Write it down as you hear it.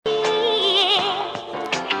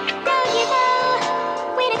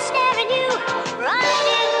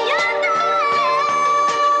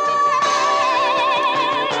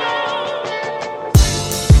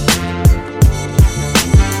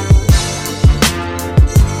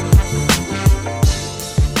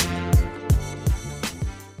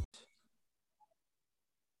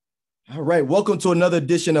right. Welcome to another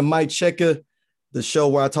edition of Mike Checker, the show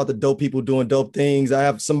where I talk to dope people doing dope things. I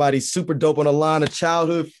have somebody super dope on the line, a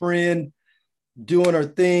childhood friend doing her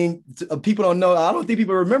thing. People don't know. I don't think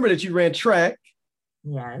people remember that you ran track.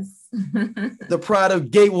 Yes. The pride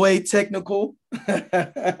of Gateway Technical.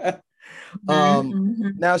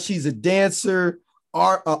 Now she's a dancer,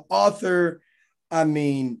 author. I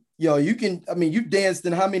mean, you danced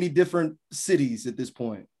in how many different cities at this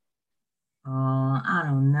point? Oh, I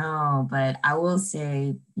don't know, but I will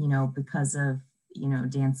say, because of,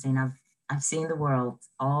 dancing, I've seen the world,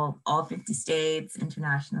 all 50 states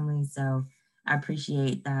internationally. So I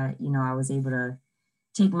appreciate that, I was able to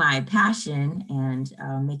take my passion and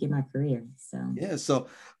make it my career. So yeah. So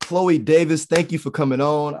Chloe Davis, thank you for coming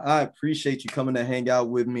on. I appreciate you coming to hang out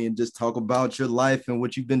with me and just talk about your life and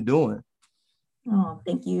what you've been doing. Oh,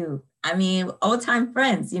 thank you. I mean, old time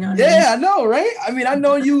friends, you know what I mean? Yeah, I know, right? I mean, I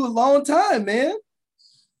know you a long time, man.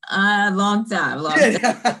 Long time.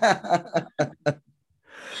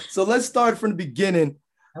 So let's start from the beginning.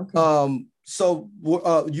 Okay.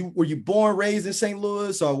 You were you born, raised in St.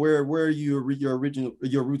 Louis, or where are your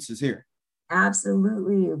roots is here?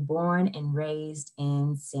 Absolutely. Born and raised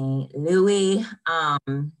in St. Louis.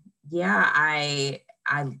 Yeah, I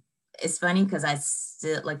it's funny because I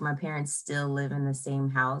still like my parents still live in the same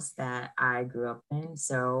house that I grew up in.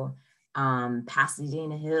 So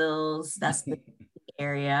Pasadena Hills, that's the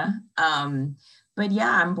area. But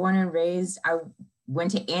yeah, I'm born and raised. I went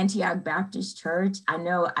to Antioch Baptist Church. I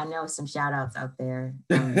know some shout outs out there.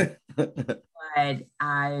 But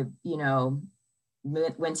I,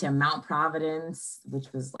 went to Mount Providence, which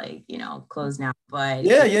was like, closed now. But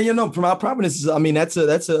from Mount Providence, I mean, that's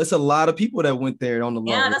a lot of people that went there on the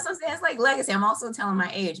low. Yeah, that's what I'm saying. It's like legacy. I'm also telling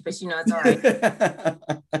my age, but it's all right.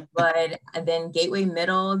 But then Gateway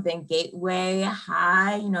Middle, then Gateway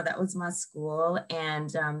High, that was my school.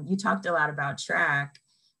 And you talked a lot about track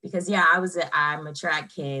because I'm a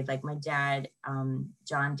track kid. Like my dad,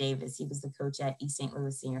 John Davis, he was the coach at East St.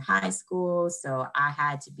 Louis Senior High School. So I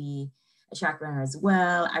had to be a track runner as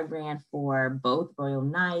well. I ran for both Royal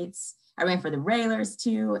Knights. I ran for the Railers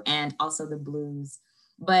too, and also the Blues.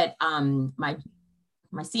 But my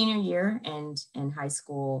senior year and in high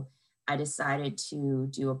school, I decided to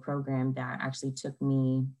do a program that actually took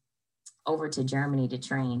me over to Germany to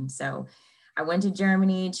train. So I went to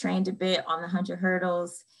Germany, trained a bit on the 100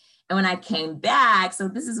 hurdles. And when I came back, so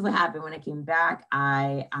this is what happened. When I came back,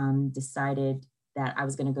 I decided that I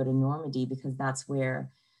was going to go to Normandy because that's where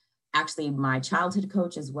actually my childhood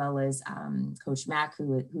coach, as well as Coach Mack,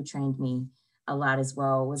 who trained me a lot as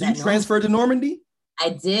well, was. So you transferred to Normandy?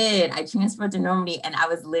 I did. I transferred to Normandy and I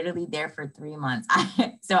was literally there for 3 months.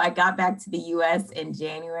 So I got back to the US in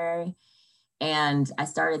January and I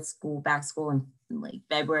started school in like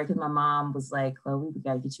February because my mom was like, Chloe, we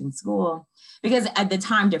got to get you in school. Because the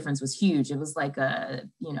time difference was huge. It was like a,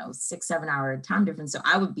 6-7 hour time difference. So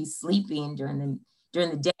I would be sleeping during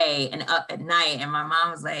the day and up at night. And my mom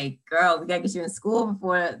was like, girl, we got to get you in school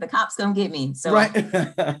before the cops come get me. So right.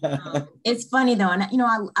 It's funny though. And,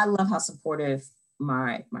 I love how supportive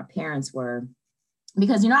my parents were,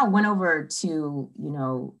 because I went over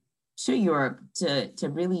to to Europe to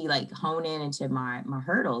really like hone in into my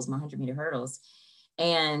hurdles, my 100-meter hurdles.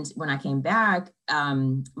 And when I came back,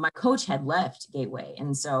 my coach had left Gateway,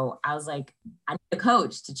 and so I was like, I need a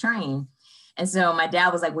coach to train. And so my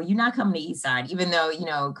dad was like, well, you're not coming to Eastside, even though,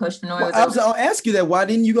 Coach Fenoy was I'll ask you that. Why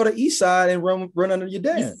didn't you go to Eastside and run under your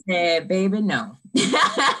dad? He said, baby, no.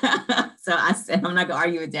 So I said, I'm not gonna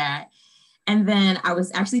argue with dad. And then I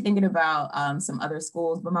was actually thinking about some other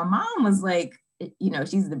schools, but my mom was like,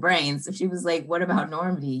 she's the brains. So she was like, what about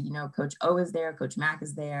Normandy? Coach O is there, Coach Mack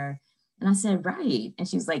is there. And I said, right. And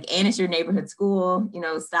she was like, and it's your neighborhood school,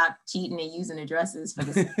 stop cheating and using addresses for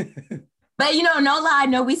this. But, no lie,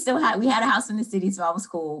 no, we had a house in the city, so I was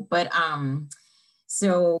cool. But,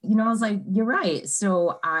 so, I was like, you're right.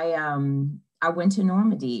 So I went to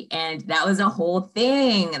Normandy and that was a whole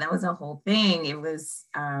thing. It was,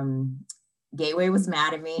 Gateway was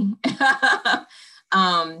mad at me.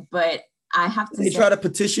 But I have to say, try to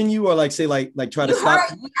petition you or like try to stop.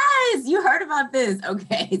 Yes, you heard about this.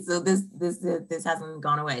 Okay, so this hasn't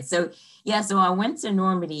gone away. So yeah, so I went to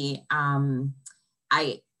Normandy. I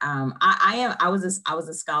was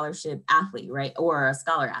a scholarship athlete, right? Or a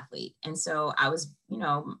scholar athlete. And so I was,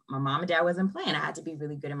 my mom and dad wasn't playing. I had to be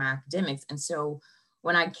really good at my academics. And so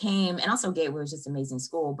when I came, and also Gateway was just amazing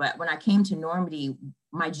school, but when I came to Normandy,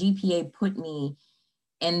 my GPA put me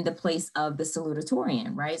in the place of the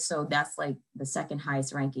salutatorian, right? So that's like the second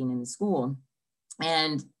highest ranking in the school.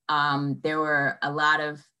 And there were a lot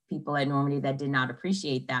of people at Normandy that did not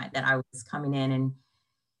appreciate that I was coming in and,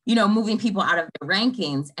 moving people out of their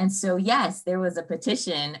rankings. And so, yes, there was a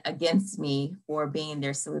petition against me for being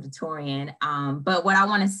their salutatorian. But what I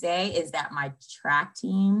want to say is that my track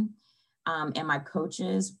team and my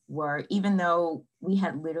coaches were, even though we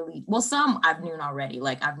had literally, well, some I've known already,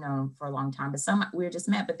 like I've known for a long time, but some we were just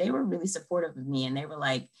met, but they were really supportive of me. And they were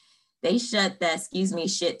like, they shut that,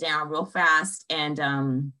 shit down real fast. And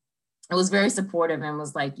it was very supportive and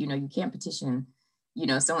was like, you can't petition,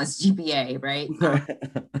 someone's GPA, right?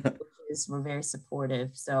 Coaches were very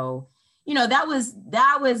supportive. So, that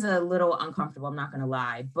was a little uncomfortable, I'm not going to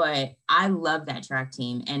lie, but I love that track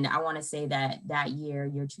team. And I want to say that year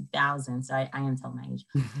 2000, so I am telling my age,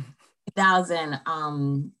 2000,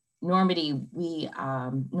 Normandy,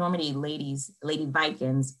 Normandy Lady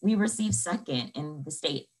Vikings, we received second in the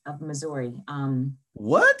state of Missouri.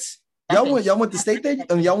 What? Y'all went to state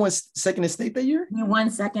that? Y'all went second in state that year? We won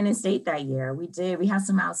second in state that year. We did. We had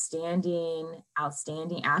some outstanding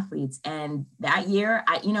athletes. And that year,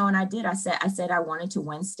 I said I wanted to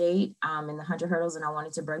win state in the 100 hurdles, and I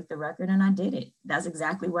wanted to break the record, and I did it. That's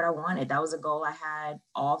exactly what I wanted. That was a goal I had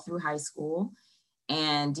all through high school.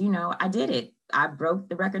 And, I did it. I broke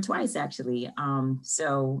the record twice, actually.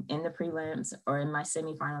 So in the prelims or in my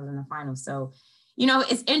semifinals and the finals. So,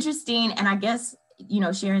 it's interesting. And I guess,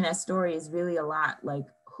 sharing that story is really a lot like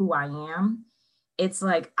who I am. It's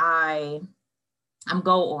like I'm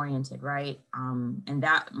goal oriented, right? And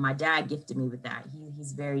that my dad gifted me with that.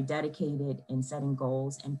 He's very dedicated in setting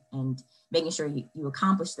goals and making sure you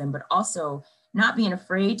accomplish them, but also not being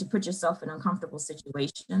afraid to put yourself in uncomfortable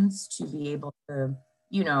situations to be able to,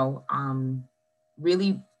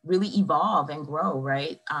 really, really evolve and grow,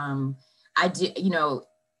 right? I did,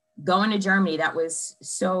 going to Germany, that was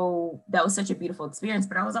such a beautiful experience,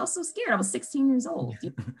 but I was also scared. I was 16 years old.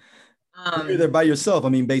 You're there by yourself. I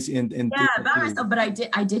mean, basically, yeah, by myself. But I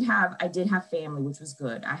did have family, which was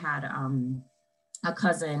good. I had a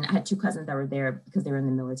cousin. I had two cousins that were there because they were in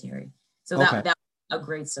the military, so that was a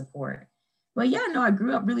great support. But yeah, no, I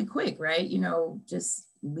grew up really quick, right? Just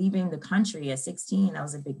leaving the country at 16, that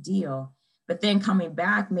was a big deal. But then coming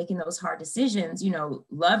back, making those hard decisions,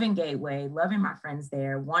 loving Gateway, loving my friends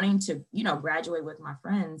there, wanting to, graduate with my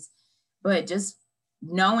friends, but just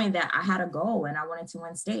knowing that I had a goal and I wanted to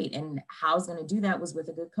win state. And how I was going to do that was with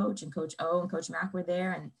a good coach, and Coach O and Coach Mack were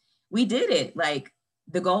there, and we did it. Like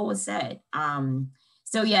the goal was set.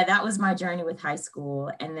 So yeah, that was my journey with high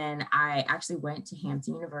school. And then I actually went to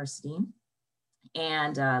Hampton University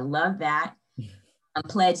and loved that.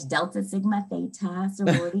 Pledged Delta Sigma Theta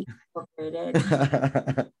sorority incorporated,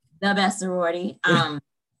 the best sorority.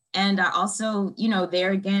 And I also,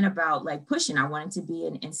 there again about like pushing. I wanted to be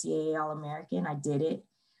an NCAA All-American. I did it.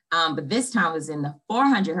 But this time was in the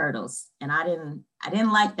 400 hurdles, and I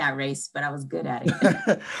didn't like that race, but I was good at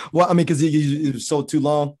it. Well, I mean, because it was so too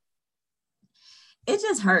long. It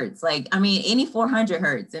just hurts. Like, I mean, any 400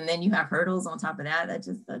 hurts, and then you have hurdles on top of that. That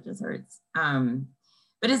just hurts.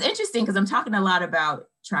 But it's interesting because I'm talking a lot about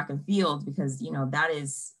track and field because, that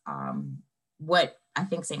is what I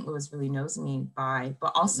think St. Louis really knows me by,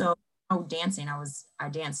 but also dancing. I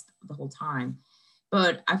danced the whole time.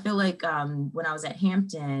 But I feel like when I was at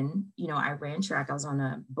Hampton, I ran track. I was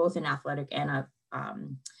on both an athletic and a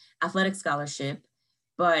athletic scholarship,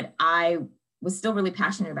 but I was still really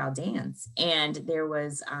passionate about dance. And there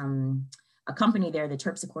was a company there, the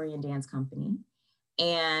Terpsichorean Dance Company.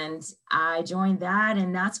 And I joined that,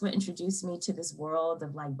 and that's what introduced me to this world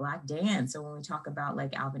of like Black dance. So when we talk about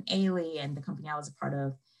like Alvin Ailey and the company I was a part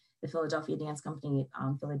of, the Philadelphia Dance Company,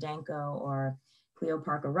 Philadanco, or Cleo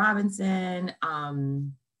Parker Robinson,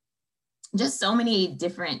 just so many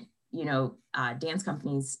different, dance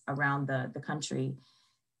companies around the country.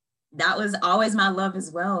 That was always my love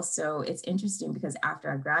as well. So it's interesting because after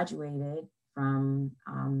I graduated from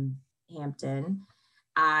Hampton,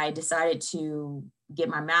 I decided to get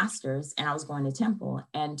my master's, and I was going to Temple,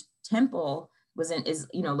 and Temple is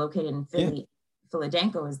located in Philly. Yeah.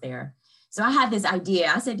 Philadanco is there. So I had this idea.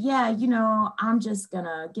 I said, yeah, I'm just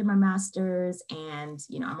gonna get my master's, and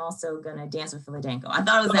I'm also gonna dance with Philadanco. I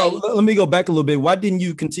thought it was let me go back a little bit. Why didn't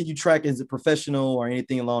you continue track as a professional or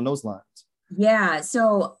anything along those lines? Yeah,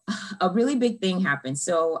 so a really big thing happened.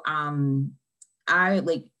 So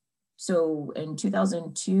So in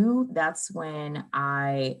 2002, that's when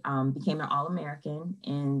I became an All-American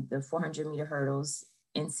in the 400 meter hurdles,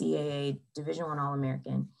 NCAA Division I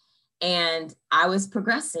All-American. And I was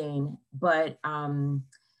progressing, but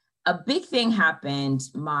a big thing happened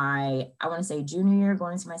I want to say junior year,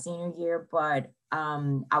 going into my senior year, but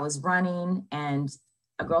I was running and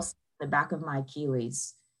a girl stepped on the back of my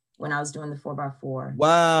Achilles when I was doing the 4x4.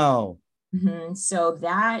 Wow. Mm-hmm. So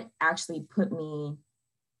that actually put me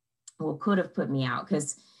could have put me out,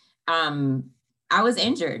 because I was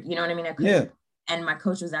injured, you know what I mean? I couldn't. Yeah. And my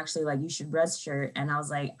coach was actually like, you should redshirt. And I was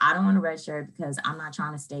like, I don't want to redshirt because I'm not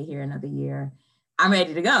trying to stay here another year. I'm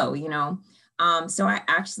ready to go, you know? So I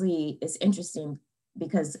actually, it's interesting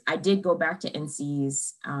because I did go back to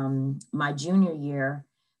NC's my junior year,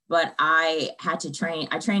 but I had to train.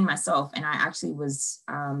 I trained myself, and I actually was,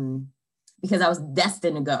 because I was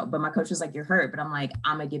destined to go, but my coach was like, you're hurt, but I'm like,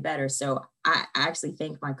 I'm gonna get better. So I actually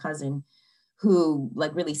thank my cousin who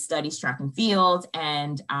like really studies track and field.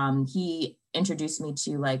 And he introduced me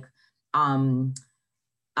to like aqua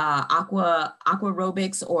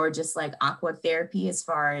aerobics, or just like aqua therapy, as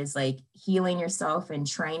far as like healing yourself and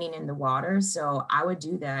training in the water. So I would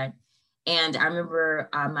do that. And I remember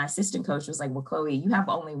my assistant coach was like, well, Chloe, you have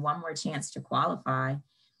only one more chance to qualify.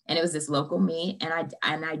 And it was this local meet. And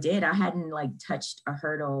I did. I hadn't like touched a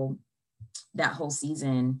hurdle that whole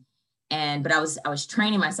season. But I was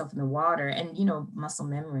training myself in the water, and, you know, muscle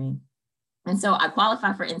memory. And so I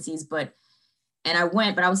qualified for NCs, and I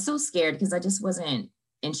went, but I was so scared because I just wasn't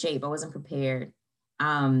in shape. I wasn't prepared.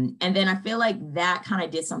 And then I feel like that kind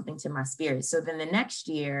of did something to my spirit. So then the next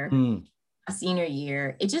year, a senior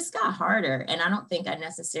year, it just got harder. And I don't think I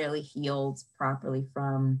necessarily healed properly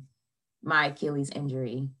from my Achilles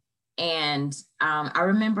injury. And I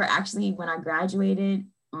remember actually when I graduated,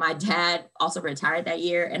 my dad also retired that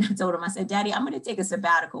year. And I told him, I said, Daddy, I'm going to take a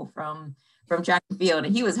sabbatical from track and field.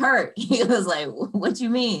 And he was hurt. He was like, what you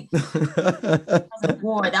mean?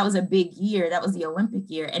 2004, that was a big year. That was the Olympic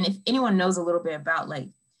year. And if anyone knows a little bit about, like,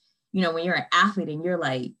 you know, when you're an athlete and you're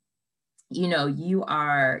like, you know, you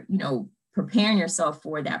are, you know, preparing yourself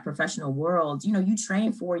for that professional world, you know, you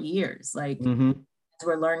train 4 years. Like,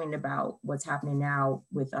 we're learning about what's happening now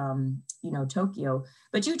with, you know, Tokyo,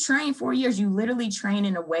 but you train 4 years. You literally train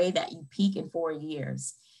in a way that you peak in 4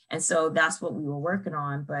 years. And so that's what we were working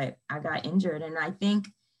on, but I got injured. And I think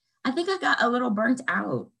I got a little burnt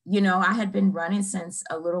out. You know, I had been running since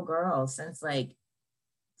a little girl, since like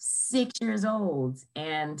 6 years old,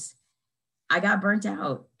 and I got burnt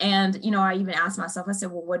out. And, you know, I even asked myself, I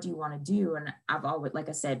said, well, what do you want to do? And I've always, like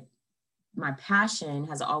I said, my passion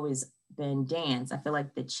has always been dance. I feel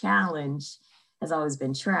like the challenge has always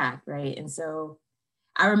been track, right? And so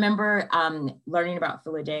I remember learning about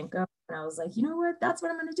Philadelphia, and I was like, you know what, that's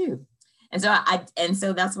what I'm gonna do. And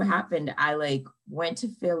so that's what happened. I like went to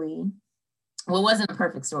Philly. Well, it wasn't a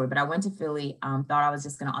perfect story, but I went to Philly, thought I was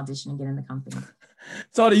just gonna audition and get in the company.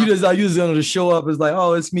 So you just gonna show up as like,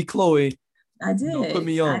 oh, it's me, Chloe. I did. You know, put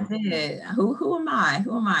me on. I did. Who am I?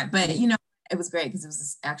 Who am I? But you know, it was great because it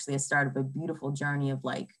was actually a start of a beautiful journey of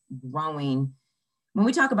like growing. When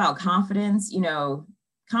we talk about confidence, you know,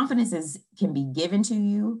 confidence can be given to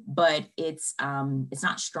you, but it's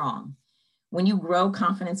not strong. When you grow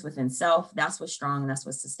confidence within self, that's what's strong and that's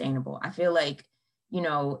what's sustainable. I feel like, you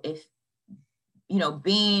know, if, you know,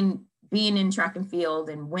 being in track and field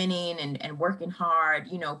and winning and working hard,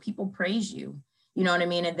 you know, people praise you. You know what I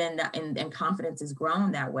mean? And then and confidence is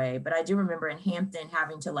grown that way. But I do remember in Hampton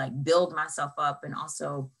having to like build myself up, and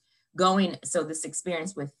also going. So this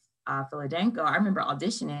experience with Philadelphia, I remember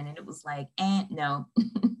auditioning, and it was like, no,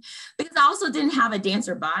 because I also didn't have a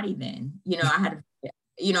dancer body then. You know, I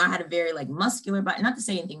had a very like muscular body. Not to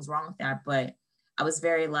say anything's wrong with that, but I was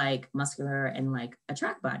very like muscular and like a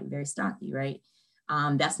track body, very stocky, right?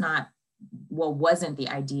 That's not wasn't the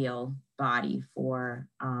ideal body for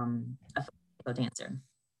a dancer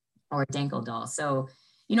or a Danko doll. So,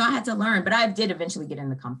 you know, I had to learn, but I did eventually get in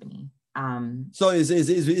the company. So is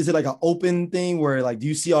it like an open thing where like, do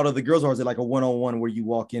you see all of the girls, or is it like a one-on-one where you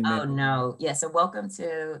walk in? Oh, no. Yeah. So welcome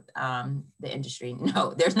to the industry.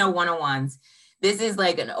 No, there's no one-on-ones. This is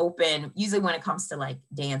like an open, usually when it comes to like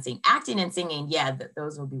dancing, acting and singing. Yeah,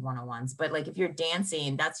 those will be one-on-ones. But like if you're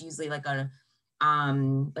dancing, that's usually like a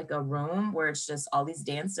room where it's just all these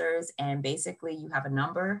dancers, and basically you have a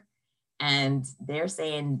number and they're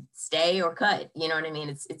saying stay or cut. You know what I mean?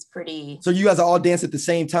 It's pretty. So you guys are all dance at the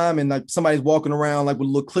same time, and like somebody's walking around like with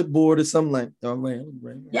a little clipboard or something like. Oh, right.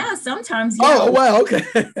 Yeah, sometimes. Yeah. Oh wow, okay.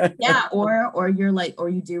 Yeah, or you're like, or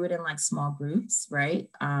you do it in like small groups, right?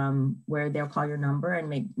 Where they'll call your number and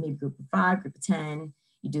maybe group of 5, group of 10.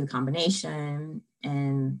 You do the combination,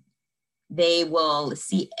 and they will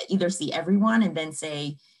see everyone and then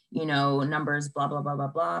say, you know, numbers blah blah blah blah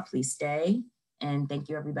blah. Please stay. And thank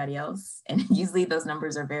you, everybody else. And usually those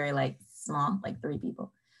numbers are very like small, like 3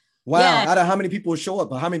 people. Wow. Yeah. Out of how many people show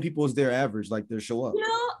up? How many people is their average? Like their show up? You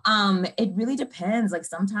know, it really depends. Like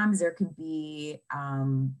sometimes there could be,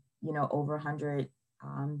 you know, over 100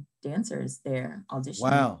 dancers there auditioning.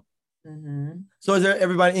 Wow. Mm-hmm. So is there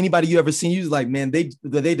anybody you ever seen? You like, man, they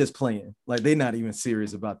just playing, like they not even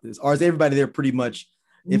serious about this, or is everybody there pretty much?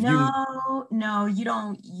 If you No, you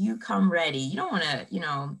don't. You come ready. You don't want to.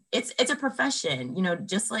 It's a profession.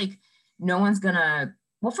 Just like no one's gonna.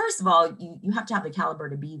 Well, first of all, you have to have the caliber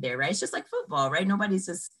to be there, right? It's just like football, right? No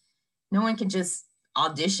one can just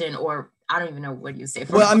audition, or I don't even know what you say.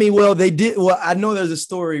 Well, I mean, they did. Well, I know there's a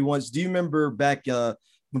story once. Do you remember back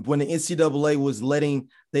when the NCAA was letting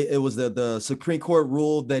it was the Supreme Court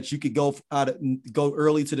ruled that you could go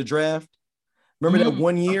early to the draft. Remember that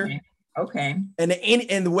one year? Okay.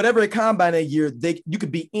 And whatever the combine that year, you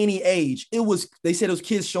could be any age. They said it was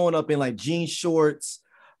kids showing up in like jean shorts,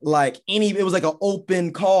 it was like an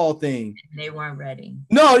open call thing. They weren't ready.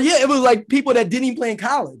 No, yeah, it was like people that didn't even play in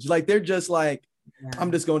college. Like they're just like, yeah.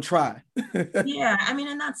 I'm just gonna try. Yeah, I mean,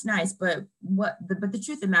 and that's nice, but the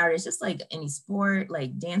truth of the matter is, just like any sport,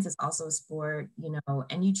 like dance is also a sport,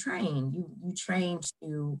 and you train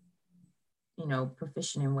to,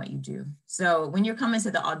 proficient in what you do. So when you're coming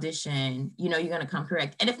to the audition, you're going to come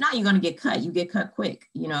correct. And if not, you're going to get cut. You get cut quick.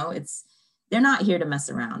 They're not here to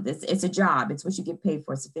mess around. It's a job. It's what you get paid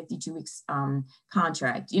for. It's a 52 weeks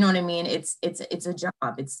contract. You know what I mean? It's a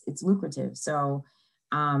job. It's lucrative. So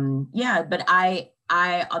yeah, but I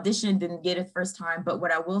auditioned, didn't get it first time. But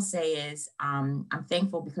what I will say is I'm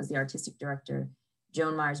thankful because the artistic director,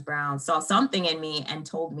 Joan Myers Brown, saw something in me and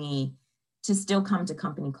told me to still come to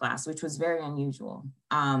company class, which was very unusual.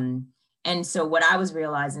 And so what I was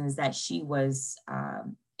realizing is that she was,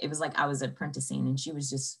 it was like I was apprenticing, and she was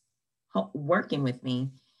just working with me.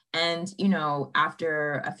 And,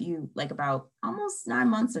 after a few, like about almost 9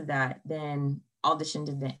 months of that, then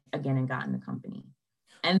auditioned again and got in the company.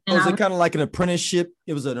 And then was it kind of like an apprenticeship?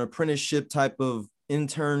 It was an apprenticeship type of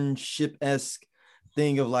internship-esque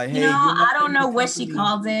thing of like, hey, I don't know what she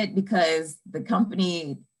called it, because the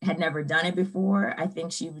company had never done it before. I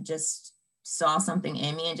think she just saw something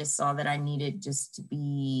in me and just saw that I needed just to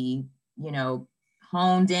be,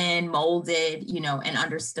 honed in, molded, and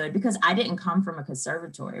understood, because I didn't come from a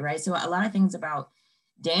conservatory, right? So a lot of things about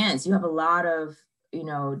dance, you have a lot of,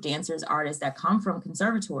 dancers, artists that come from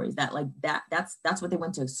conservatories that's what they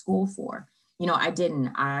went to school for. I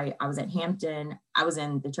didn't. I was at Hampton. I was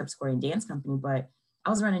in the Terpsichorean Dance Company, but I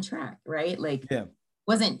was running track, right?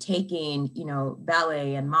 Wasn't taking,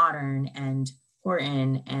 ballet and modern and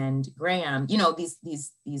Horton and Graham, these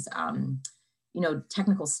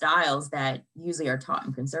technical styles that usually are taught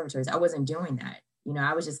in conservatories. I wasn't doing that.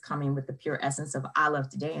 I was just coming with the pure essence of I love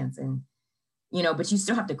to dance. And, but you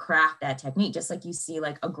still have to craft that technique, just like you see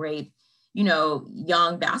like a great,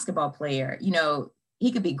 young basketball player,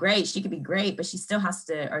 he could be great, she could be great, but she still has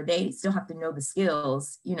to, or they still have to know the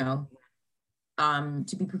skills,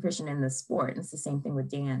 to be proficient in the sport. And it's the same thing with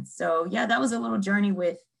dance. So yeah, that was a little journey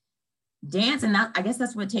with dance. And I guess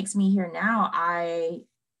that's what takes me here now.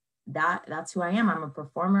 That's who I am. I'm a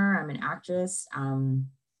performer. I'm an actress. I'm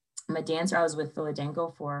a dancer. I was with Philadelphia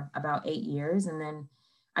for about 8 years. And then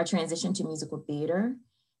I transitioned to musical theater.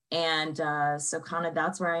 And so kind of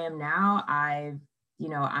that's where I am now. I'm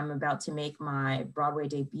about to make my Broadway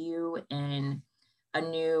debut in a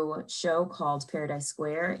new show called Paradise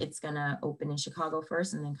Square. It's gonna open in Chicago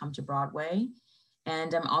first and then come to Broadway.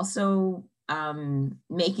 And I'm also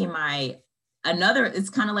making it's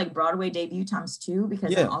kind of like Broadway debut times 2,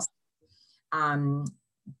 because I'm also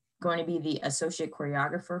going to be the associate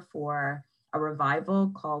choreographer for a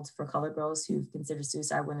revival called For Color Girls Who've Considered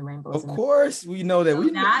Suicide When the Rainbow. Of course, we know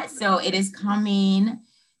that. So it is coming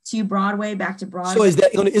to Broadway, back to Broadway. So it's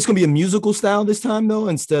going to be a musical style this time though,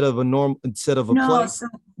 instead of a play? So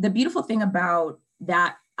the beautiful thing about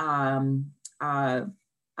that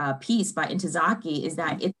piece by Intozaki is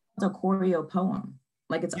that it's a choreo poem.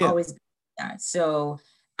 Like it's always been that. So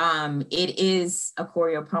it is a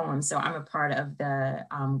choreo poem. So I'm a part of the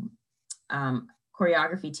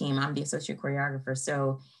choreography team. I'm the associate choreographer.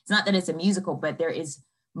 So it's not that it's a musical, but there is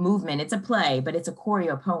movement. It's a play, but it's a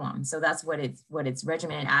choreo poem. So that's what it's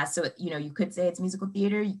regimented as. So, you could say it's musical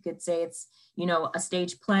theater. You could say it's, a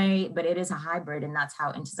stage play, but it is a hybrid, and that's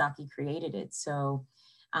how Intozaki created it. So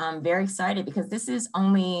I'm very excited, because this is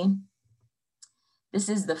the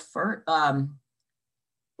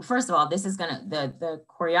first of all, this is the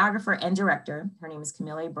choreographer and director, her name is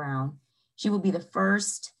Camille Brown. She will be the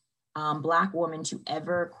first Black woman to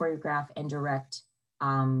ever choreograph and direct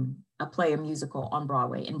a play, a musical on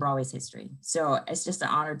Broadway in Broadway's history. So it's just an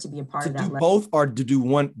honor to be a part of that. To do both, or to do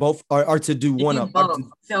one, both, or to do one of both.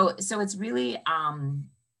 So it's really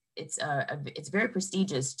it's very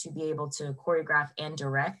prestigious to be able to choreograph and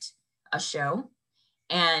direct a show.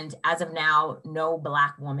 And as of now, no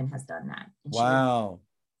Black woman has done that. Wow.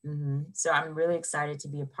 So I'm really excited to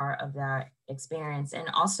be a part of that experience. And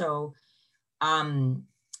also, um,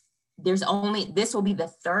 this will be the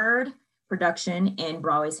third production in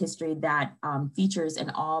Broadway's history that features an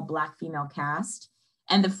all Black female cast.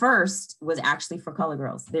 And the first was actually For Color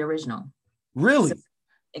Girls, the original. Really? So,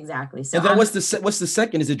 exactly. So and then what's the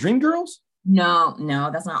second? Is it Dreamgirls? No,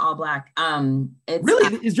 that's not all Black. It's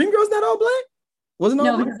really is Dreamgirls not all Black? Wasn't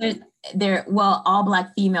all Black? Because they're all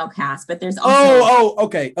Black female cast, but there's also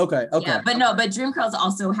okay. Yeah, but Dreamgirls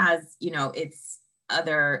also has, its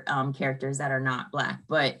other characters that are not Black,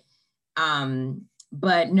 but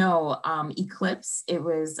no, Eclipse, it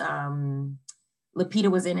was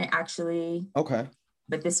Lupita was in it actually. Okay.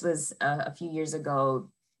 But this was a few years ago.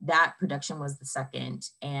 That production was the second,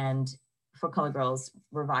 and For Color Girls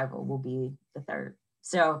Revival will be the third.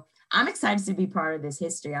 So I'm excited to be part of this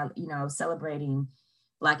history, celebrating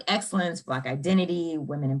Black excellence, Black identity,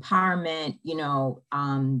 women empowerment,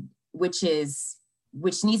 which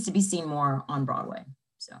needs to be seen more on Broadway.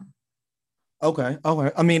 So. Okay.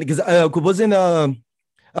 I mean, because I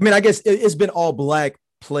guess it's been all Black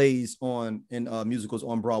plays in musicals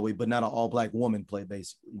on Broadway, but not an all Black woman play,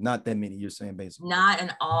 basically. Not that many, you're saying, basically. Not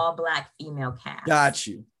an all Black female cast. Got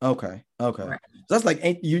you. Okay. Right. So that's like,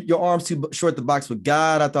 ain't your arms too short to box with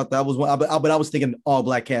God? I thought that was one, but I was thinking all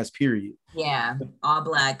Black cast, period. Yeah, all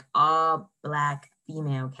Black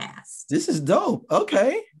female cast. This is dope.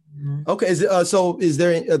 Okay. Okay. Is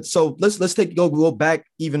there? So let's go back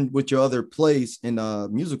even with your other plays in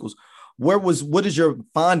musicals. What is your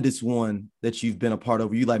fondest one that you've been a part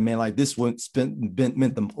of? You like, man, like this one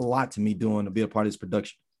meant a lot to me to be a part of this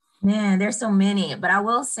production. Man, there's so many, but I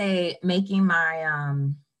will say making my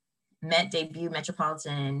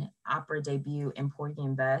Metropolitan Opera debut in Porgy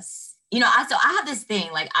and Bess. I have this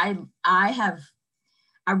thing, like I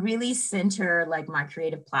really center like my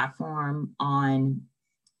creative platform on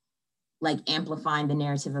like amplifying the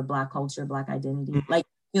narrative of Black culture, Black identity. Like,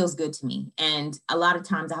 feels good to me. And a lot of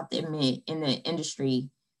times I have to admit, in the industry,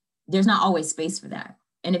 there's not always space for that.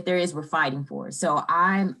 And if there is, we're fighting for it. So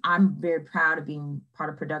I'm very proud of being part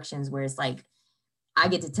of productions where it's like, I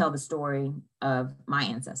get to tell the story of my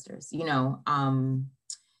ancestors,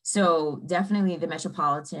 So definitely the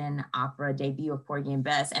Metropolitan Opera debut of Porgy and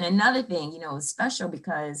Bess. And another thing, is special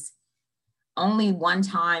because only one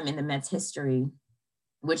time in the Met's history,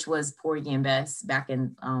 which was Porgy and Bess back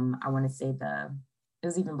in, I want to say it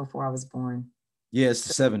was even before I was born. Yeah, it's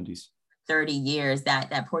the 70s. 30 years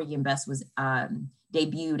that Porgy and Bess was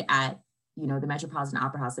debuted at, the Metropolitan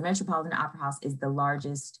Opera House. The Metropolitan Opera House is the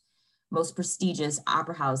largest, most prestigious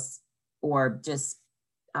opera house or just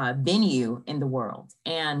venue in the world.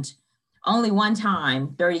 And only one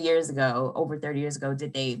time, over 30 years ago,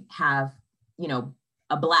 did they have,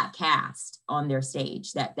 a Black cast on their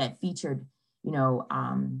stage that featured,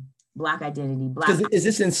 Black identity. Is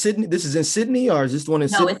this in Sydney? This is in Sydney, or is this the one in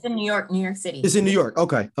Sydney? No, it's in New York City. It's in New York.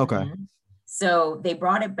 Okay. Mm-hmm. So they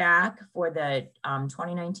brought it back for the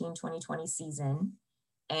 2019-2020 season.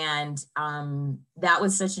 And that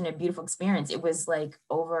was such a beautiful experience. It was like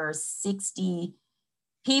over 60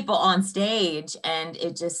 people on stage, and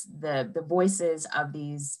it just the voices of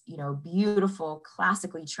these, beautiful,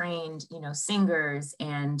 classically trained, singers,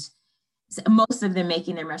 and most of them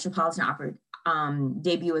making their Metropolitan Opera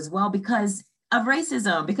debut as well because of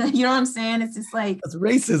racism, because you know what I'm saying? It's just like, that's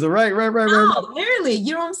racism, right. No, literally,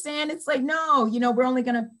 you know what I'm saying? It's like, no, we're only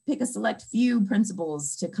gonna pick a select few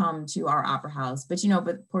principals to come to our opera house. But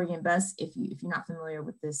but Porgy and Bess, if you're not familiar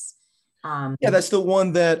with this, that's the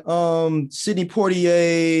one that Sidney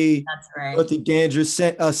Poitier, that's right, Dorothy Dandridge,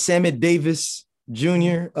 Sammy Davis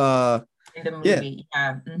Jr. In the movie,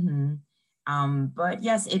 yeah. But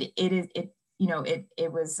yes,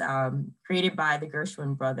 it was created by the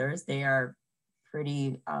Gershwin brothers. They are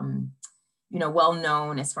pretty, well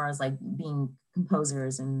known as far as like being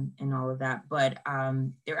composers and all of that. But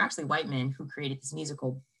they're actually white men who created this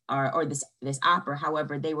musical or this opera.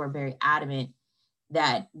 However, they were very adamant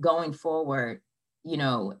that going forward,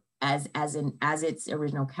 as its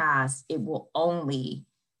original cast, it will only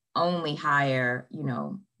hire,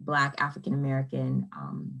 Black African American,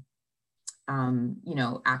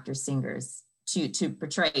 actors, singers to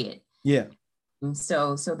portray it. Yeah.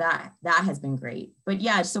 So that has been great. But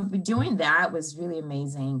yeah, so doing that was really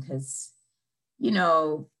amazing because,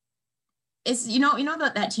 it's,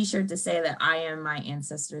 that t-shirt to say that I am my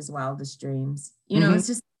ancestors' wildest dreams, it's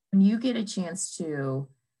just when you get a chance to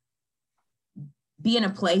be in a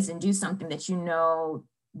place and do something that,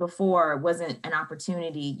 before wasn't an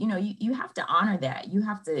opportunity, you have to honor that. You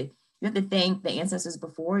have to thank the ancestors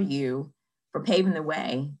before you for paving the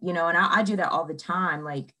way, and I do that all the time.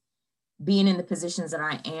 Like, being in the positions that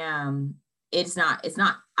I am, it's not,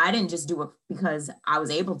 I didn't just do it because I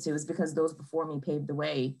was able to, it's because those before me paved the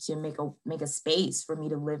way to make a space for me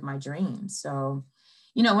to live my dreams. So,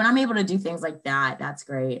 you know, when I'm able to do things like that, that's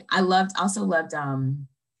great. Also loved,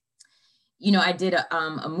 you know, I did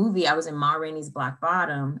a movie. I was in Ma Rainey's Black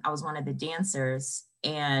Bottom. I was one of the dancers.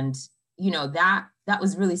 And, you know, that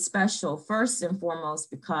was really special, first and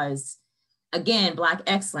foremost, because again, Black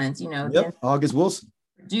excellence, you know. Yep, August Wilson.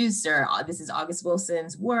 Producer, this is August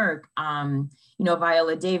Wilson's work. You know,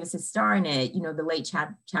 Viola Davis is starring it. You know, the late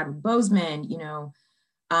Chadwick Boseman, you know,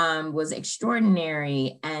 was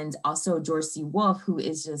extraordinary. And also George C. Wolfe, who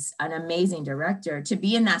is just an amazing director, to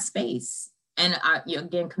be in that space. And you know,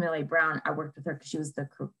 again, Camille A. Brown, I worked with her because she was the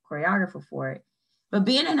choreographer for it. But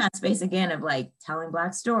being in that space again of like telling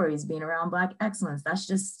Black stories, being around Black excellence, that's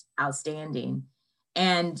just outstanding.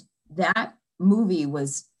 And that movie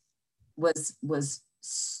was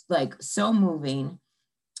like so moving,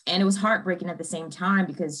 and it was heartbreaking at the same time,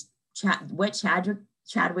 because what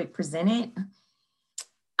Chadwick presented,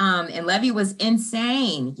 and Levee was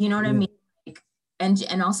insane. You know what I mean? Like,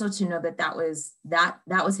 and also to know that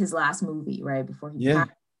was his last movie, right before he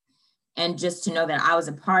passed. And just to know that I was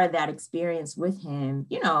a part of that experience with him,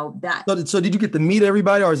 you know, that. So did you get to meet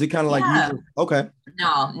everybody, or is it kind of like you? Okay.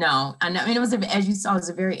 No. I mean, it was, as you saw, it was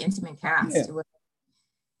a very intimate cast. Yeah.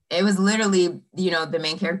 It was literally, you know, the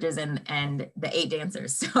main characters and the 8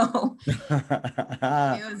 dancers. So it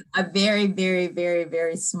was a very, very, very,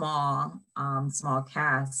 very small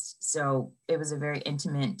cast. So it was a very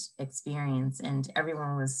intimate experience, and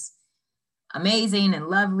everyone was amazing and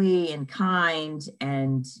lovely and kind.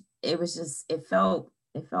 And it was just, it felt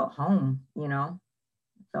home, you know.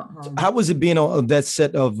 It felt home. How was it being on that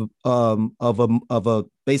set of a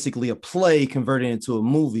basically a play converted into a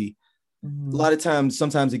movie? Mm-hmm. A lot of times,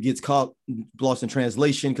 sometimes it gets lost in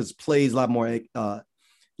translation because plays a lot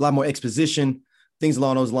more exposition, things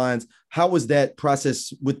along those lines. How was that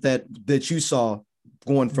process with that you saw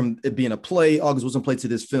going from it being a play, August Wilson play, to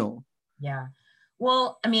this film? Yeah,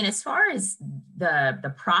 well, I mean, as far as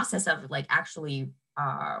the process of like actually,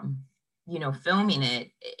 you know, filming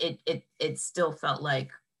it still felt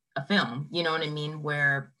like a film. You know what I mean?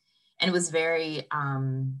 And it was very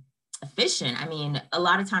efficient. I mean, a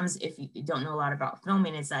lot of times, if you don't know a lot about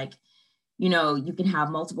filming, it's like, you know, you can have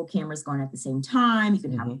multiple cameras going at the same time. You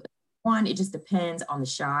can have one. It just depends on the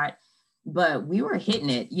shot. But we were hitting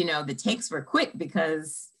it. You know, the takes were quick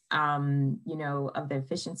because, you know, of the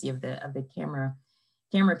efficiency of the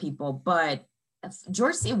camera people. But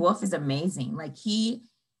George C. Wolfe is amazing. Like he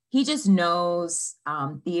just knows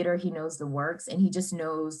theater. He knows the works, and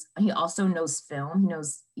he also knows film. He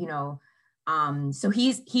knows, you know. So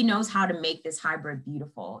he knows how to make this hybrid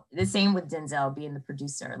beautiful. The same with Denzel being the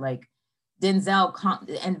producer. Like Denzel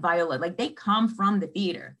and Viola, like they come from the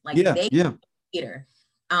theater. Like theater.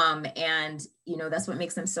 And you know, that's what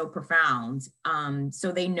makes them so profound.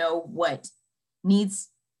 So they know what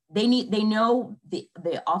they know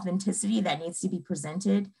the authenticity that needs to be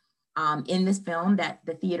presented in this film that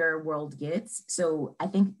the theater world gets. So I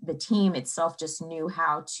think the team itself just knew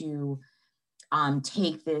how to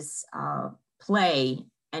take this play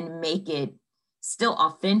and make it still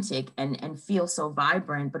authentic and feel so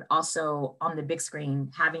vibrant, but also on the big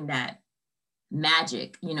screen having that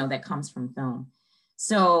magic, you know, that comes from film.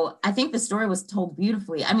 So I think the story was told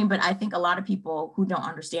beautifully. I mean, but I think a lot of people who don't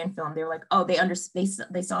understand film, they're like, oh, they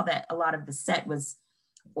saw that a lot of the set was,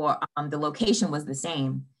 or the location was the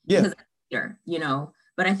same. Yeah. Because, you know,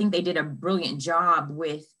 but I think they did a brilliant job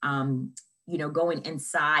with, you know, going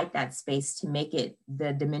inside that space to make it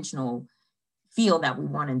the dimensional feel that we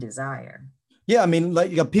want and desire. Yeah, I mean,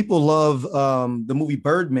 like people love the movie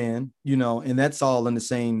Birdman, you know, and that's all in the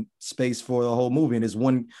same space for the whole movie. And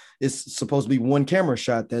it's supposed to be one camera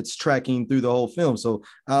shot that's tracking through the whole film. So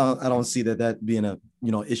I don't see that being a,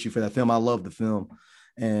 you know, issue for that film. I love the film,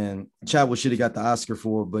 and Chadwick should have got the Oscar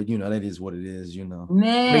for, but you know, that is what it is, you know.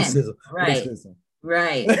 Man, racism.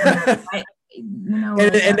 Right. You know,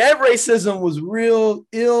 and that racism was real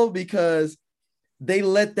ill because they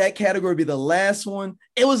let that category be the last one.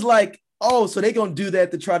 It was like, oh, so they're going to do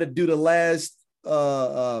that to try to do the last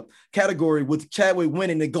category with Chadwick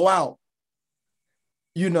winning to go out,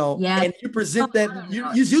 you know, and you present that,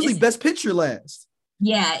 it's usually best picture last.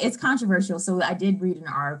 Yeah, it's controversial. So I did read an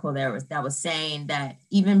article that was saying that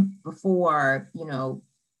even before, you know,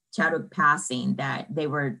 Chadwick passing, that they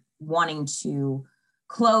were wanting to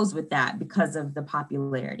close with that because of the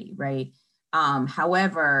popularity, right?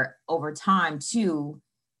 However, over time too,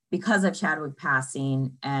 because of Chadwick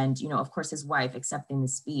passing and, you know, of course, his wife accepting the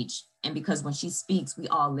speech, and because when she speaks, we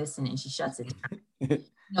all listen and she shuts it down. You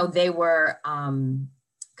know, they were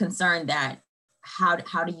concerned that how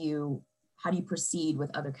do you proceed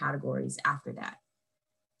with other categories after that?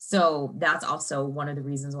 So that's also one of the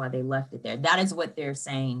reasons why they left it there. That is what they're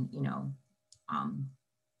saying, you know.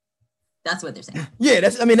 That's what they're saying. Yeah,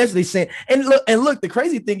 that's what they're saying. And look, the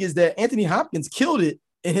crazy thing is that Anthony Hopkins killed it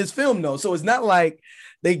in his film, though. So it's not like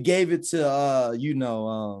they gave it to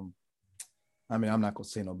I mean, I'm not gonna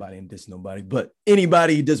say nobody and diss nobody, but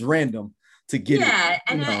anybody just random to get it. Yeah,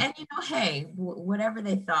 and you know, hey, whatever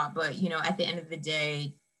they thought, but you know, at the end of the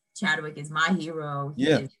day, Chadwick is my hero. He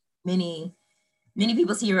is many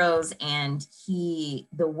people's heroes, and the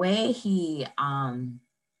way he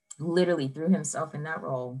literally threw himself in that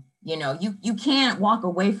role, you know, you can't walk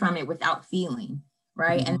away from it without feeling,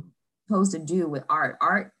 right? Mm-hmm. And supposed to do with art,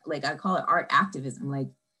 like I call it art activism. Like,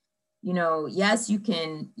 you know, yes, you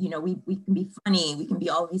can, you know, we can be funny, we can be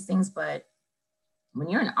all these things, but when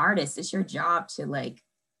you're an artist, it's your job to like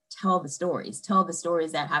tell the stories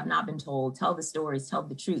that have not been told, tell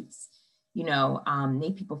the truths, you know,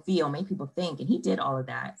 make people feel, make people think. And he did all of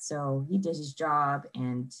that. So he did his job.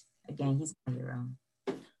 And again, he's my hero.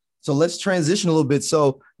 So let's transition a little bit.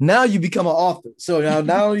 So now you become an author. So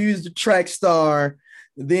now you use the track star,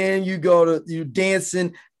 then you go to you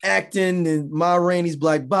dancing, acting in Ma Rainey's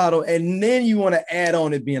Black Bottle, and then you want to add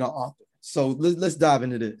on it being an author. So let's dive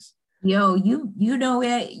into this. Yo, you know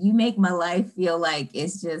it. You make my life feel like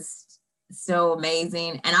it's just so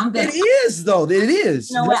amazing. And I'm gonna. It is though. It is.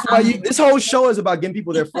 You know that's why this whole show is about getting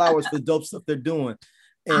people their flowers for the dope stuff they're doing.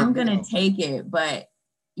 And, I'm gonna take it, but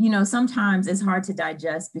you know, sometimes it's hard to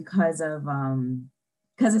digest because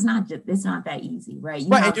it's not that easy, right?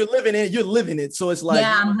 And you're living it. So it's like,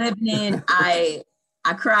 yeah, I'm living it. I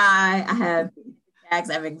cry, I have attacks,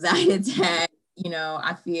 I have anxiety attacks, you know,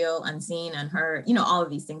 I feel unseen, unheard, you know, all of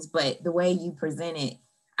these things. But the way you present it,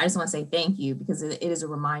 I just want to say thank you, because it is a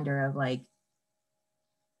reminder of like,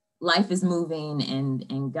 life is moving,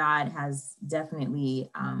 and God has definitely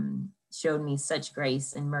showed me such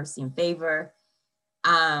grace and mercy and favor.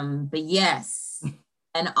 But yes,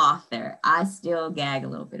 an author. I still gag a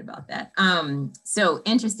little bit about that. So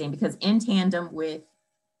interesting, because in tandem with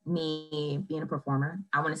me being a performer,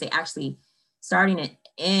 I want to say actually starting it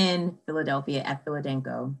in Philadelphia at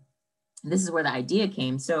Philadenko, this is where the idea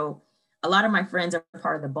came. So a lot of my friends are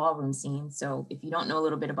part of the ballroom scene. So if you don't know a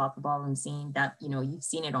little bit about the ballroom scene, that, you know, you've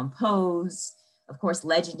seen it on Pose, of course,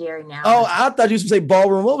 legendary now. Oh, I thought you were supposed to say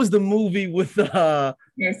ballroom. What was the movie with Paris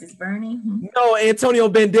is Burning? No, Antonio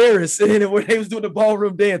Banderas, and where they was doing the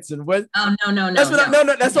ballroom dancing. What? Oh no. That's what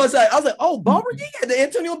that's what I said. I was like, oh, ballroom, yeah, the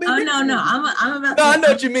Antonio Banderas. Oh no, I'm about. No, I know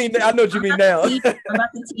what you mean. I know what you mean now. I'm about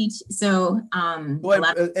to teach. So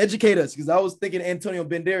educate us, because I was thinking Antonio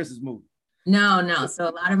Banderas' movie. No. So a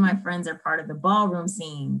lot of my friends are part of the ballroom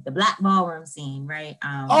scene, the Black ballroom scene, right?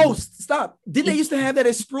 Oh, stop. Didn't they used to have that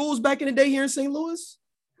at Sproul's back in the day here in St. Louis?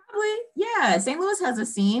 Probably, yeah. St. Louis has a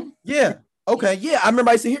scene. Yeah. Okay. Yeah, I remember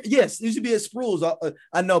I used to hear. Yes, it used to be at Sproul's.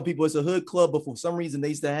 I know people. It's a hood club, but for some reason they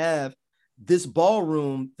used to have this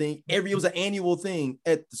ballroom thing. It was an annual thing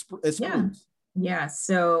at Sproul's. Yeah.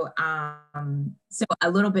 So a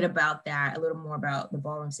little bit about that, a little more about the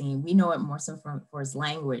ballroom scene. We know it more so for its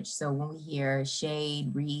language. So when we hear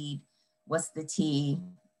shade, read, what's the T?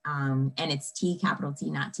 And it's T, capital T,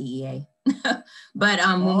 not TEA. But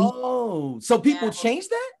so people change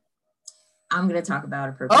that? I'm gonna talk about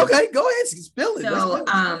it perfectly. Okay, go ahead, spill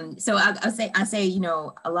it. So I say, you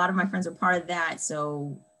know, a lot of my friends are part of that.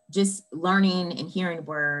 So just learning and hearing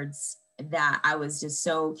words that I was just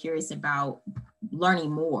so curious about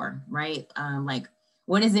learning more, right? Like,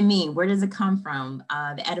 what does it mean? Where does it come from?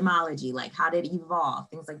 The etymology, like how did it evolve?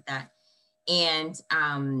 Things like that. And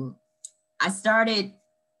I started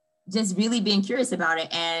just really being curious about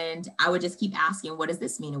it. And I would just keep asking, what does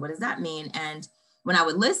this mean? And what does that mean? And when I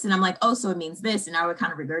would listen, I'm like, oh, so it means this. And I would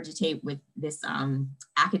kind of regurgitate with this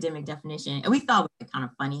academic definition. And we thought it was kind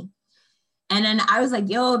of funny. And then I was like,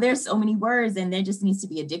 yo, there's so many words, and there just needs to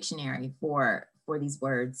be a dictionary for these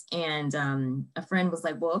words. And a friend was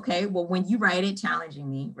like, well, okay, well, when you write it, challenging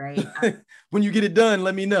me, right? When you get it done,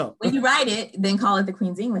 let me know. When you write it, then call it the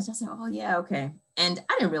Queen's English. I said, oh yeah, okay. And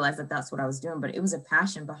I didn't realize that that's what I was doing, but it was a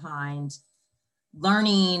passion behind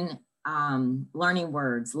learning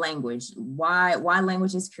words, language, why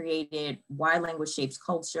language is created, why language shapes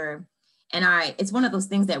culture. And it's one of those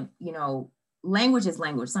things that, you know, language is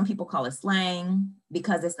language. Some people call it slang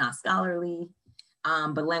because it's not scholarly,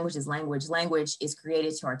 but language is language. Language is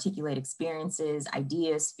created to articulate experiences,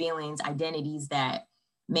 ideas, feelings, identities that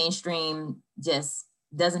mainstream just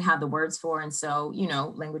doesn't have the words for. And so, you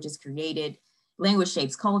know, language is created. Language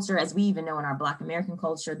shapes culture, as we even know in our Black American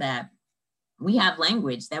culture that we have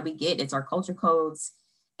language that we get. It's our culture codes,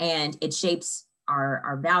 and it shapes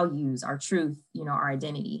our values, our truth, you know, our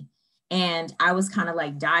identity. And I was kind of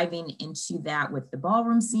like diving into that with the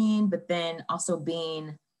ballroom scene, but then also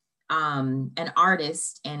being an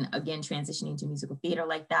artist and again, transitioning to musical theater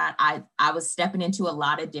like that, I was stepping into a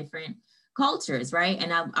lot of different cultures, right?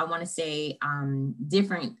 And I want to say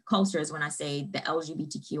different cultures when I say the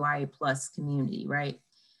LGBTQIA plus community, right?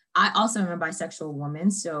 I also am a bisexual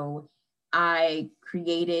woman, so I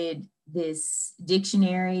created this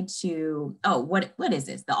dictionary to, what is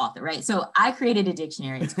this? The author, right? So I created a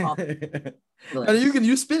dictionary. It's called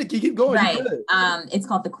you spin it, you keep going. Right. It's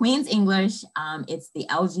called the Queen's English. It's the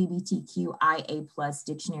LGBTQIA plus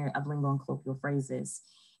Dictionary of Lingo and Colloquial Phrases.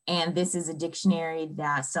 And this is a dictionary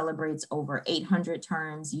that celebrates over 800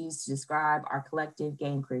 terms used to describe our collective gay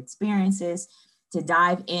and queer experiences, to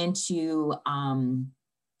dive into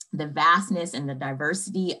the vastness and the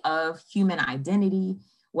diversity of human identity,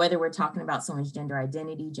 whether we're talking about someone's gender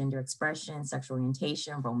identity, gender expression, sexual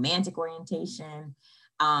orientation, romantic orientation,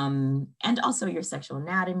 and also your sexual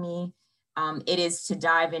anatomy. It is to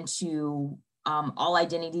dive into all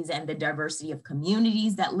identities and the diversity of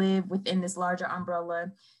communities that live within this larger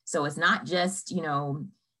umbrella. So it's not just, you know,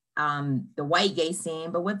 the white gay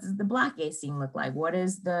scene, but what does the Black gay scene look like? What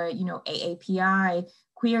is the, you know, AAPI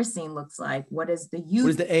queer scene looks like? What is the youth? What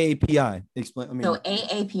is the AAPI? Explain. I mean, so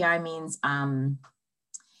AAPI means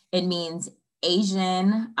it means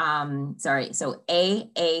Asian. So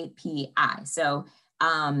AAPI. So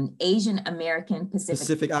Asian American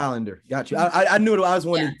Pacific Islander. Got you. I knew it. I was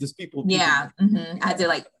one of these people. Yeah. Mm-hmm. I had to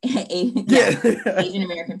like Asian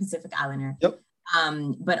American Pacific Islander. Yep.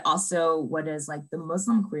 But also, what does like the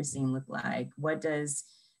Muslim queer scene look like? What does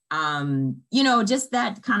you know, just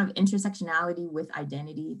that kind of intersectionality with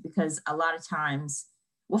identity? Because a lot of times,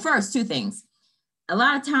 well, first, two things. A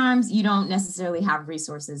lot of times you don't necessarily have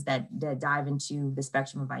resources that dive into the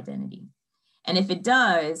spectrum of identity. And if it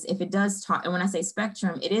does talk, and when I say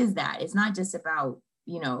spectrum, it is that. It's not just about,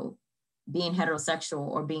 you know, being heterosexual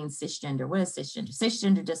or being cisgender. What is cisgender?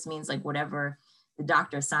 Cisgender just means like whatever the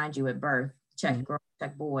doctor assigned you at birth, check girl,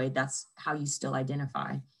 check boy, that's how you still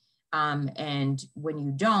identify. And when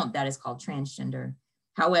you don't, that is called transgender.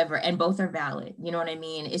 However, and both are valid, you know what I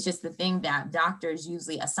mean? It's just the thing that doctors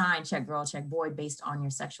usually assign check girl, check boy based on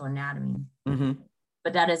your sexual anatomy. Mm-hmm.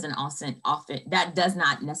 But that isn't often, that does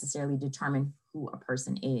not necessarily determine who a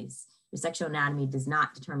person is. Your sexual anatomy does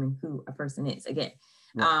not determine who a person is. Again,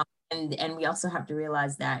 right. And we also have to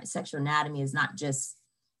realize that sexual anatomy is not just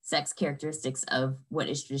sex characteristics of what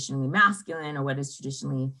is traditionally masculine or what is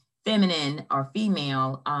traditionally feminine or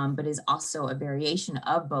female, but is also a variation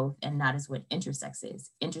of both. And that is what intersex is.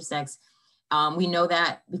 Intersex, we know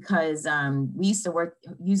that because we used to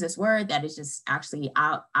use this word that is just actually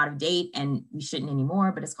out of date and we shouldn't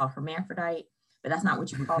anymore, but it's called hermaphrodite. But that's not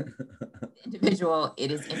what you call individual.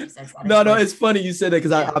 It is intersex. No, it's funny you said that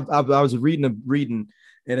because I was reading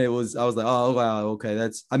and I was like, oh wow, okay,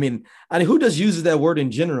 that's. I mean, who does uses that word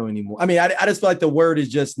in general anymore? I mean, I just feel like the word is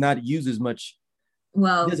just not used as much.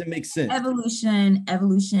 Well, it doesn't make sense. Evolution,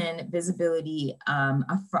 visibility,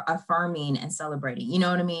 affirming and celebrating. You know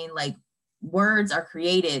what I mean? Like words are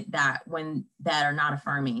created that are not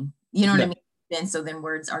affirming. You know what I mean? Then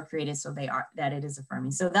words are created so that it is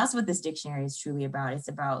affirming. So that's what this dictionary is truly about. It's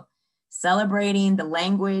about celebrating the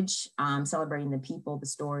language, celebrating the people, the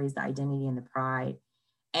stories, the identity, and the pride.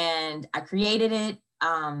 And I created it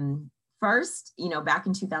first, you know, back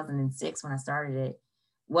in 2006 when I started it,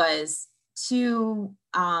 was to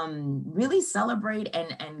really celebrate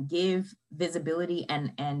and give visibility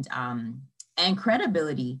and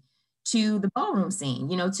credibility to the ballroom scene,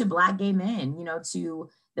 you know, to Black gay men, you know, to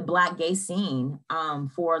the Black gay scene,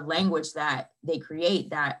 for language that they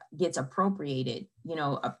create that gets appropriated, you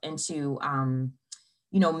know, into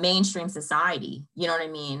you know, mainstream society, you know what I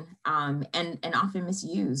mean? And often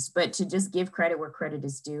misused, but to just give credit where credit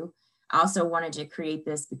is due. I also wanted to create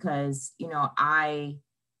this because, you know, I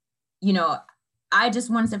just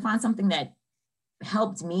wanted to find something that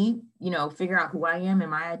helped me, you know, figure out who I am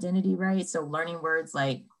and my identity, right? So learning words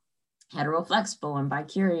like heteroflexible and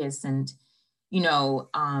bicurious and, you know,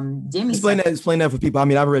 demisexual. Explain that for people. I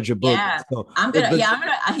mean, I've read your book. Yeah,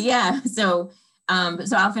 so,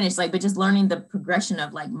 So I'll finish but just learning the progression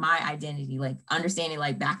of like my identity, like understanding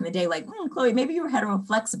like back in the day, like, Chloe, maybe you were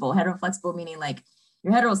heteroflexible meaning like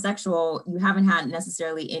you're heterosexual, you haven't had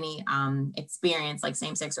necessarily any experience like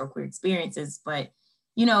same-sex or queer experiences, but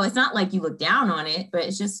you know, it's not like you look down on it, but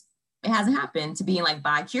it's just, it hasn't happened, to being like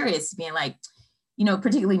bi-curious, to being like,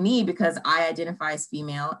 particularly me, because I identify as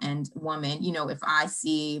female and woman, if I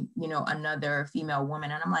see, another female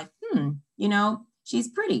woman and I'm like, she's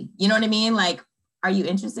pretty, you know what I mean? Like, are you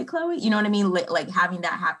interested, Chloe? You know what I mean? Like having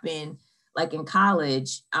that happen, like in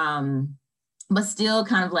college, but still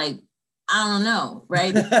kind of like, I don't know,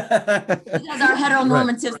 right? Because our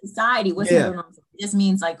heteronormative society, what's heteronormative? It just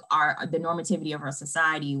means like the normativity of our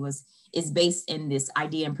society is based in this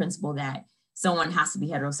idea and principle that someone has to be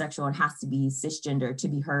heterosexual and has to be cisgender to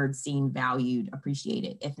be heard, seen, valued,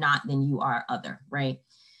 appreciated. If not, then you are other, right?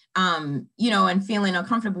 And feeling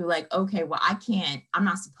uncomfortable, like, okay, well, I'm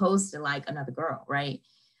not supposed to like another girl, right?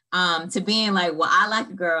 To being like, well, I like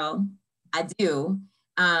a girl, I do.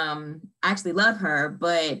 I actually love her,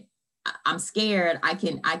 but I'm scared. I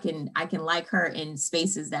can like her in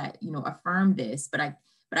spaces that, affirm this, but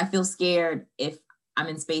I feel scared if I'm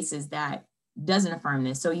in spaces that doesn't affirm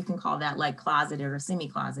this. So you can call that like closeted or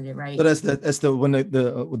semi-closeted, right? So that's the when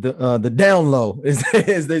the down low is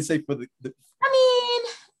as they say for the I mean,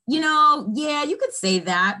 yeah, you could say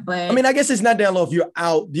that, but I mean, I guess it's not down low if you're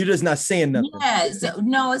out, you're just not saying nothing. Yeah,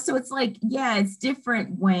 so it's like, yeah, it's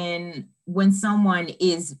different when someone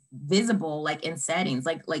is visible, like in settings,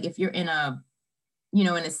 like if you're in a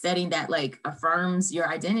setting that like affirms your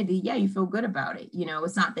identity, yeah, you feel good about it.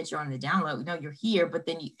 It's not that you're on the down low, no, you're here, but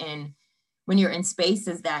then when you're in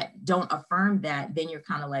spaces that don't affirm that, then you're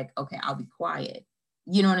kind of like, okay, I'll be quiet.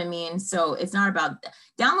 You know what I mean? So it's not about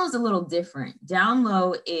down low is a little different. Down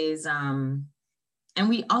low is, and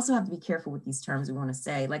we also have to be careful with these terms we want to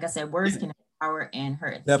say. Like I said, words can empower and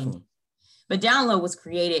hurt. Definitely. But down low was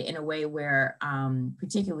created in a way where,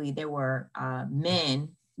 particularly there were men,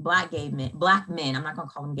 black men, I'm not going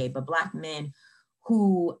to call them gay, but black men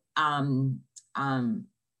who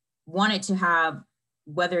wanted to have,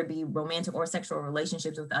 whether it be romantic or sexual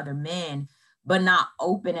relationships with other men, but not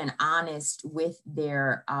open and honest with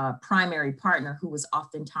their primary partner, who was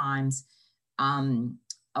oftentimes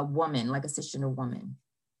a woman, like a cisgender woman.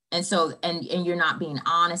 And so, and you're not being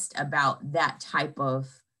honest about that type of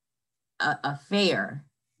affair.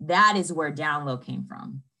 That is where down low came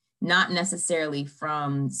from, not necessarily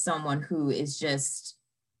from someone who is just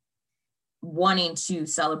wanting to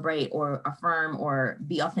celebrate or affirm or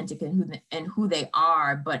be authentic in who they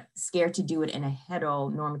are, but scared to do it in a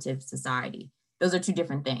heteronormative society. Those are two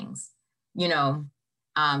different things.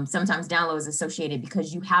 Sometimes down low is associated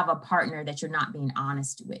because you have a partner that you're not being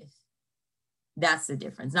honest with. That's the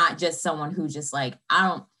difference. Not just someone who just like, I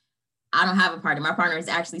don't have a partner. My partner is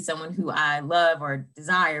actually someone who I love or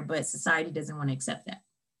desire, but society doesn't want to accept that.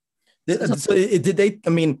 So did they, I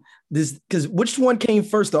mean, this, because which one came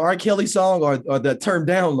first, the R. Kelly song or the term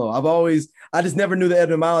down low? I just never knew the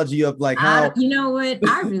etymology of like how. You know what?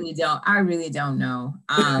 I really don't know.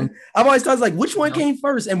 I've always thought like, which one came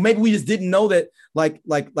first? And maybe we just didn't know that like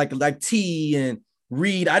T and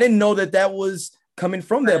Reed. I didn't know that was coming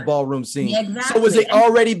from that ballroom scene. Yeah, exactly. So was it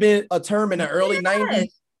already been a term in the early 90s?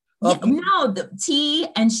 Yeah, no, the T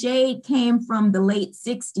and Shade came from the late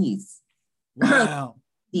 60s. Wow.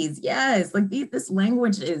 Yes, like this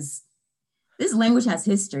language has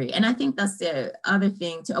history. And I think that's the other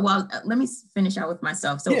thing too. Well, let me finish out with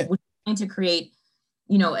myself. So we're trying to create,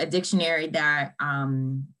 a dictionary that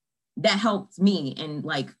that helps me and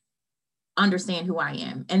like understand who I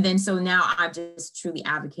am. And then so now I just truly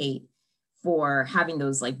advocate for having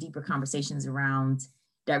those like deeper conversations around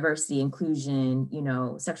diversity, inclusion,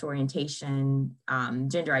 sexual orientation,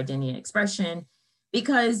 gender identity and expression,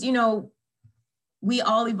 because, we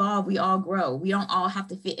all evolve, we all grow. We don't all have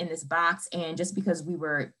to fit in this box. And just because we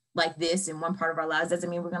were like this in one part of our lives doesn't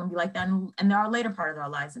mean we're going to be like that in our later part of our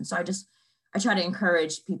lives. And so I try to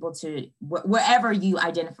encourage people to, wherever you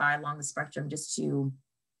identify along the spectrum, just to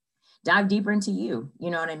dive deeper into you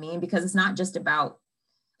know what I mean? Because it's not just about,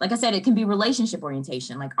 like I said, it can be relationship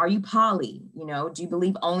orientation. Like, are you poly? Do you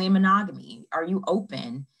believe only in monogamy? Are you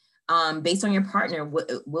open? Based on your partner,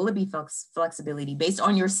 will it be flexibility? Based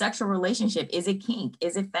on your sexual relationship, is it kink?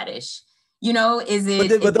 Is it fetish? Is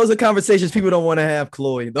it? But those are conversations people don't want to have,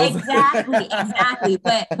 Chloe. Exactly.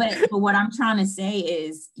 But what I'm trying to say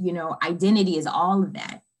is, identity is all of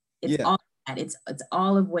that. It's all of that. It's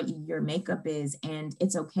all of what your makeup is, and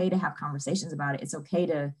it's okay to have conversations about it. It's okay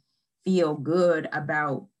to feel good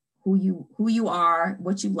about who you are,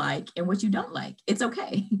 what you like, and what you don't like. It's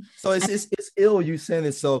okay. So it's ill you saying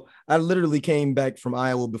this. So I literally came back from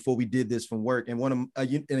Iowa before we did this from work, and one of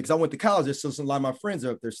because I went to college, so a lot of my friends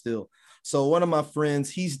are up there still. So one of my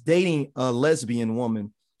friends, he's dating a lesbian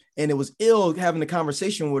woman, and it was ill having a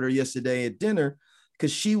conversation with her yesterday at dinner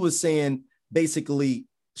because she was saying basically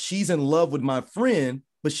she's in love with my friend,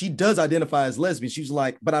 but she does identify as lesbian. She was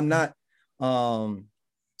like, but I'm not um,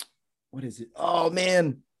 what is it? Oh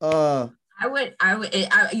man. First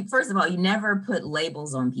of all, you never put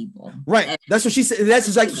labels on people. Right. That's what she said. That's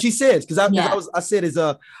exactly what she says. I said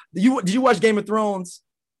did you watch Game of Thrones?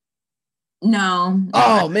 No.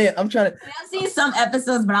 Oh man, I'm trying to. I've seen some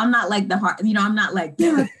episodes, but I'm not like I'm not like.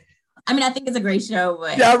 I mean, I think it's a great show,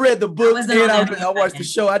 but yeah, I read the books and I watched the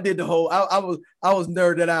show. I did the whole. I was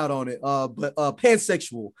nerded out on it. But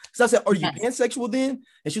pansexual. So I said, "Are you pansexual then?"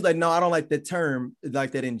 And she's like, "No, I don't like that term,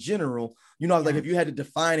 like that in general." You know, I was like, if you had to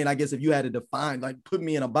define it, I guess if you had to define, like, put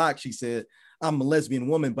me in a box, she said, I'm a lesbian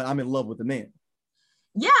woman, but I'm in love with a man.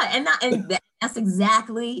 Yeah, and that's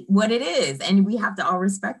exactly what it is, and we have to all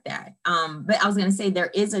respect that. But I was going to say there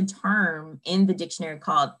is a term in the dictionary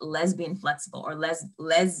called lesbian flexible or lesbi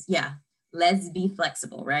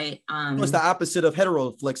flexible, right? It's the opposite of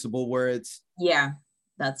hetero flexible, where it's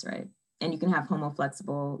that's right. And you can have homo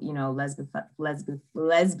flexible, you know, lesbi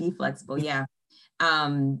flexible, yeah.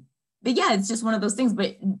 But yeah, it's just one of those things.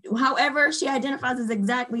 But however she identifies is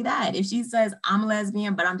exactly that. If she says, I'm a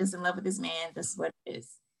lesbian, but I'm just in love with this man, this is what it is.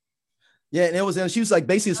 Yeah, and she was like,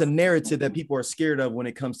 basically it's a narrative that people are scared of when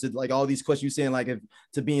it comes to like all these questions you're saying, like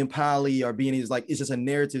to being poly or being, is like, it's just a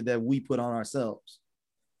narrative that we put on ourselves.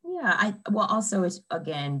 Yeah, also it's,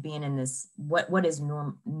 again, being in this, what is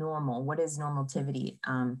normal? What is normativity?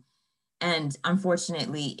 And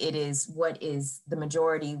unfortunately, it is what is the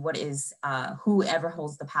majority, what is whoever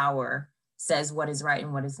holds the power says what is right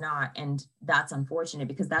and what is not. And that's unfortunate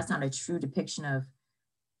because that's not a true depiction of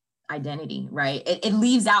identity, right? It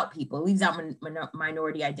leaves out people, it leaves out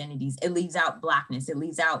minority identities, it leaves out Blackness, it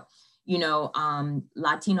leaves out, you know,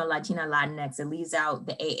 Latino, Latina, Latinx, it leaves out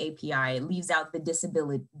the AAPI, it leaves out the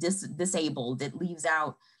disabled, it leaves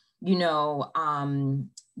out, you know,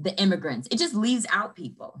 the immigrants, it just leaves out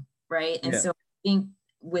people. Right. And so I think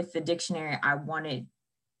with the dictionary, I wanted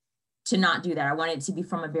to not do that. I wanted it to be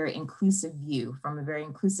from a very inclusive view, from a very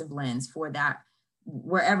inclusive lens for that,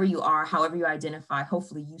 wherever you are, however you identify,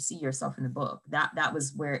 hopefully you see yourself in the book. That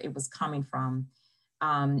was where it was coming from.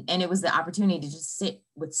 And it was the opportunity to just sit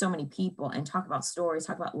with so many people and talk about stories,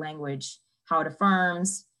 talk about language, how it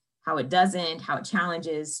affirms, how it doesn't, how it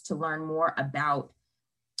challenges, to learn more about,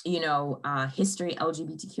 you know, history,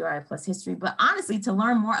 LGBTQI plus history, but honestly, to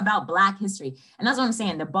learn more about Black history. And that's what I'm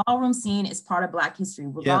saying. The ballroom scene is part of Black history,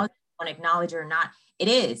 regardless if you want to acknowledge it or not. It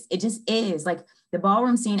is. It just is. Like, the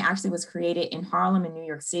ballroom scene actually was created in Harlem and New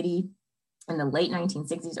York City in the late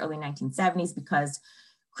 1960s, early 1970s, because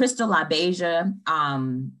Crystal LaBeija,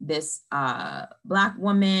 this Black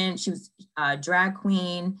woman, she was a drag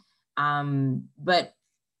queen, but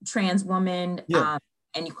trans woman.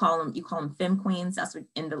 And you call them femme queens. That's what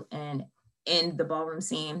in the ballroom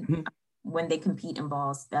scene, when they compete in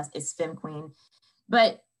balls, it's femme queen.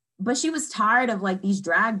 But she was tired of like these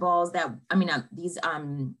drag balls these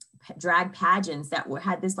drag pageants that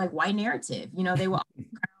had this like white narrative. You know, they were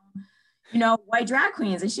you know, white drag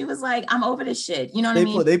queens, and she was like, I'm over this shit. You know what I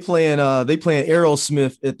mean? They playing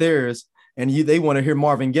Aerosmith at theirs, and they want to hear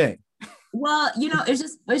Marvin Gaye. Well, you know, it's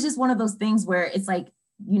just one of those things where it's like,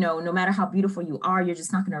 you know, no matter how beautiful you are, you're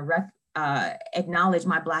just not going to acknowledge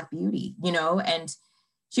my Black beauty, you know? And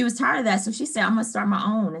she was tired of that. So she said, I'm going to start my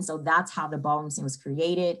own. And so that's how the ballroom scene was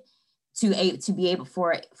created, to be able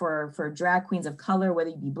for drag queens of color,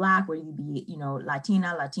 whether you be Black, whether you be, you know,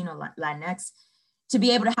 Latina, Latino, Latinx, to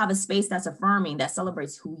be able to have a space that's affirming, that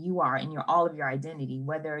celebrates who you are and all of your identity,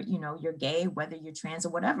 whether, you know, you're gay, whether you're trans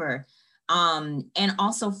or whatever. And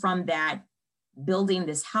also from that, building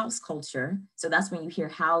this house culture. So that's when you hear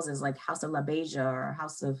houses like House of LaBeija or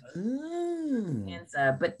House of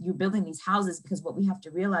Anza, but you're building these houses because what we have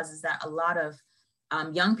to realize is that a lot of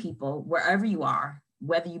young people, wherever you are,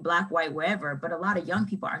 whether you Black, white, wherever, but a lot of young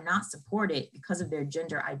people are not supported because of their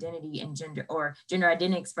gender identity and gender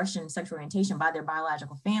identity expression, sexual orientation by their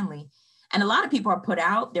biological family. And a lot of people are put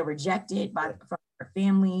out, they're rejected from their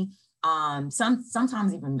family,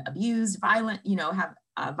 sometimes even abused, violent, you know, have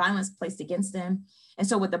violence placed against them. And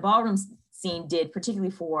so what the ballroom scene did,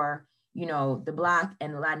 particularly for, you know, the Black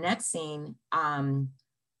and Latinx scene,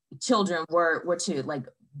 children were to like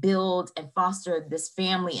build and foster this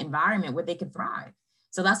family environment where they could thrive.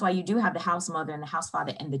 So that's why you do have the house mother and the house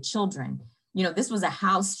father and the children. You know, this was a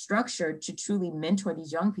house structure to truly mentor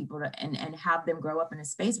these young people and have them grow up in a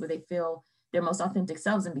space where they feel their most authentic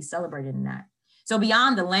selves and be celebrated in that. So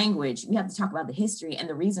beyond the language, we have to talk about the history and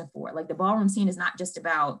the reason for it. Like, the ballroom scene is not just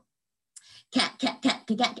about cat.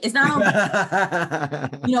 It's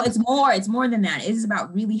not, you know, it's more than that. It is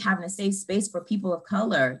about really having a safe space for people of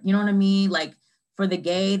color. You know what I mean? Like, for the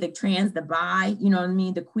gay, the trans, the bi, you know what I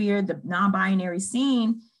mean? The queer, the non-binary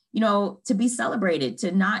scene, to be celebrated,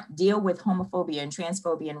 to not deal with homophobia and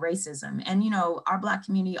transphobia and racism. And, our Black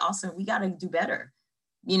community also, we got to do better.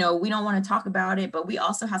 We don't want to talk about it, but we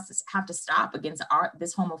also have to stop against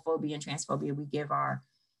this homophobia and transphobia we give our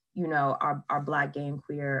Black, gay, and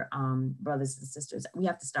queer brothers and sisters. We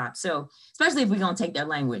have to stop. So especially if we're going to take their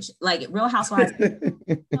language, like Real Housewives, we're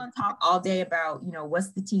going to talk all day about,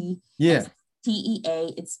 what's the T? Yeah.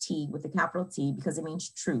 TEA, it's T with a capital T because it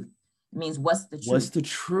means truth. It means what's the truth? What's the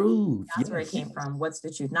truth? That's where it came from. What's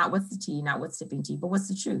the truth? Not what's the T, not what's sipping tea, but what's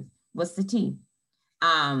the truth? What's the T?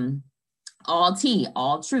 All tea,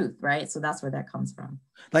 all truth, right? So that's where that comes from.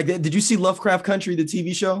 Like, did you see Lovecraft Country, the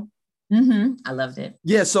TV show? Mm-hmm. I loved it.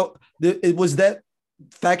 Yeah. So it was that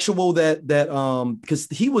factual that because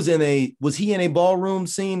he was in a ballroom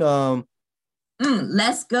scene?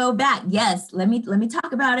 Let's go back. Yes. Let me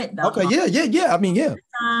talk about it. Okay. Yeah. I mean, yeah.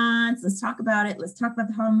 Let's talk about it. Let's talk about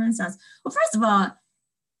the Harlem Renaissance. Well, first of all,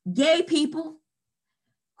 gay people,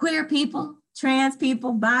 queer people, trans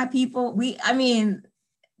people, bi people,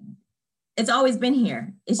 it's always been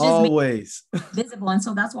here. It's just always visible. And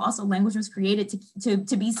so that's why also language was created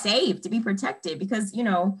to be saved, to be protected, because, it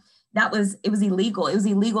was illegal. It was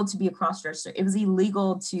illegal to be a cross-dresser. It was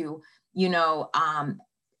illegal to,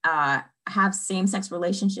 have same-sex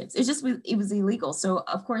relationships. It was illegal. So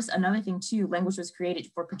of course, another thing too, language was created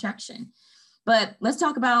for protection. But let's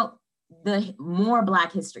talk about the more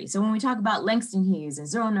Black history. So when we talk about Langston Hughes and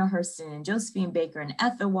Zora Neale Hurston and Josephine Baker and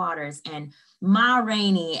Ethel Waters and Ma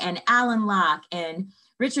Rainey and Alan Locke and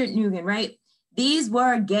Richard Nugent, right? These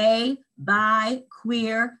were gay, bi,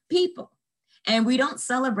 queer people. And we don't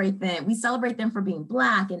celebrate them. We celebrate them for being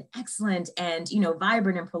Black and excellent and,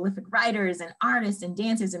 vibrant and prolific writers and artists and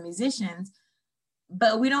dancers and musicians.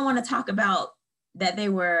 But we don't want to talk about that they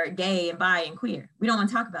were gay and bi and queer. We don't want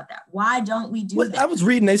to talk about that. Why don't we do that? I was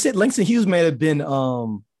reading, they said Langston Hughes may have been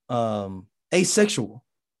asexual,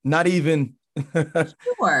 not even.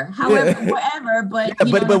 Sure. However, whatever, but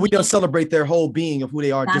but we don't celebrate their whole being of who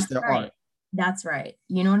they are, just their art. That's right.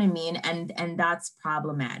 You know what I mean? And that's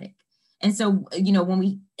problematic. And so, when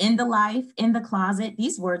we in the life, in the closet,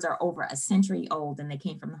 these words are over a century old and they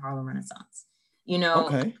came from the Harlem Renaissance.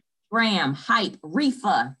 Okay. Graham, hype,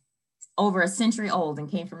 Reefa, over a century old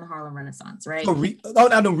and came from the Harlem Renaissance, right? I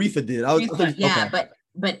know Reefa did. Yeah, okay.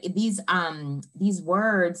 But these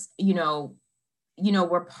words,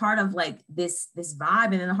 were part of like this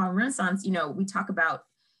vibe. And in the Harlem Renaissance, we talk about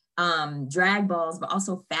drag balls, but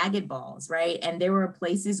also faggot balls, right? And there were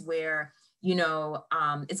places where,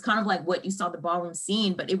 it's kind of like what you saw the ballroom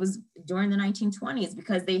scene, but it was during the 1920s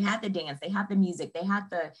because they had the dance, they had the music, they had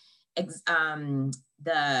the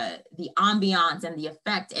ambiance and the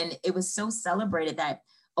effect. And it was so celebrated that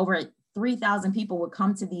over 3,000 people would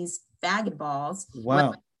come to these faggot balls.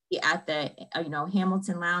 Wow. At the,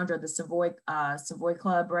 Hamilton Lounge or the Savoy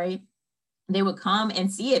Club, right? They would come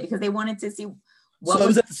and see it because they wanted to see what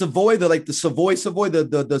was at the Savoy, the Savoy,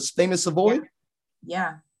 the famous Savoy?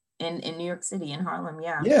 Yeah. In New York City, in Harlem.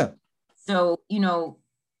 Yeah. Yeah. So,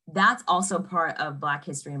 that's also part of Black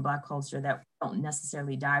history and Black culture that we don't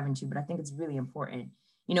necessarily dive into, but I think it's really important.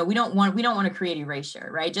 We don't want to create erasure,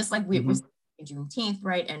 right? Just like we're Juneteenth,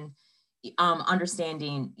 right? And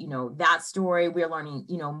understanding, that story, we're learning,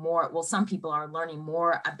 more. Well, some people are learning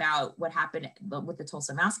more about what happened with the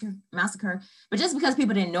Tulsa massacre, but just because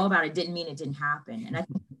people didn't know about it didn't mean it didn't happen. And I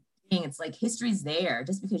think it's like history's there.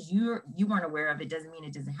 Just because you weren't aware of it doesn't mean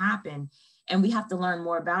it doesn't happen. And we have to learn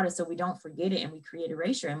more about it so we don't forget it and we create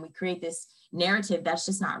erasure and we create this narrative that's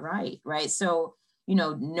just not right, right? So,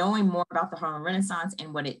 knowing more about the Harlem Renaissance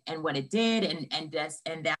and what it did and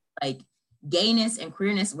that like gayness and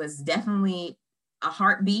queerness was definitely a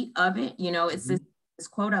heartbeat of it. It's this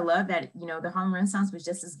quote I love that, the Harlem Renaissance was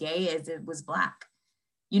just as gay as it was Black.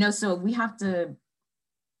 So we have to,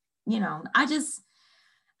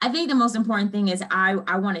 I think the most important thing is I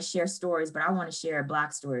want to share stories, but I want to share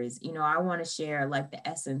Black stories. I want to share like the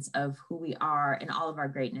essence of who we are and all of our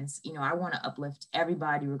greatness. I want to uplift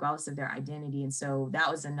everybody regardless of their identity. And so that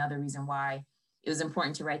was another reason why it was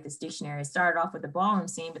important to write this dictionary. I started off with the ballroom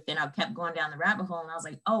scene, but then I kept going down the rabbit hole and I was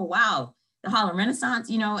like, oh, wow, the Harlem Renaissance,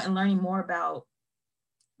 and learning more about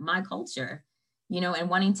my culture, and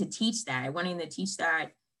wanting to teach that,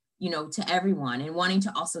 to everyone and wanting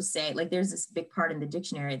to also say, like, there's this big part in the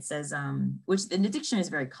dictionary. It says, which the dictionary is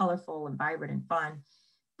very colorful and vibrant and fun,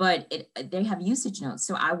 but they have usage notes.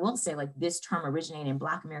 So I will say like this term originated in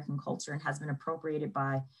Black American culture and has been appropriated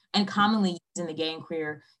by and commonly used in the gay and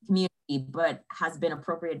queer community, but has been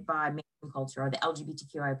appropriated by mainstream culture or the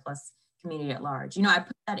LGBTQI plus community at large. I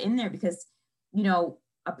put that in there because,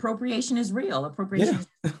 appropriation is real. Appropriation is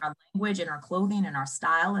in our language and our clothing and our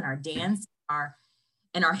style and our dance,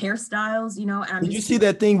 and our hairstyles, you know. And Did you see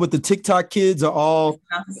that thing with the TikTok kids are all?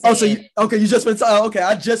 Okay, you just went. Okay,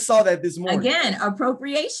 I just saw that this morning. Again,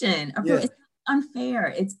 appropriation. It's unfair.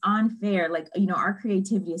 It's unfair. Like, you know, our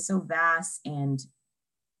creativity is so vast and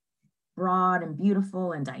broad and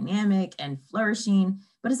beautiful and dynamic and flourishing,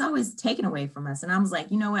 but it's always taken away from us. And I was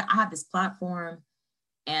like, you know what? I have this platform,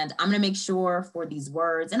 and I'm going to make sure for these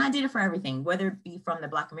words. And I did it for everything, whether it be from the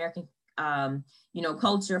Black American you know,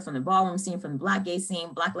 culture, from the ballroom scene, from the Black gay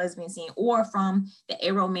scene, Black lesbian scene, or from the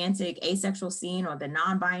aromantic, asexual scene, or the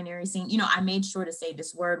non-binary scene. You know, I made sure to say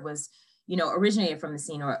this word was, you know, originated from the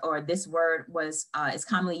scene, or this word was is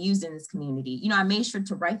commonly used in this community. You know, I made sure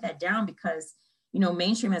to write that down because, you know,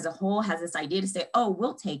 mainstream as a whole has this idea to say, oh,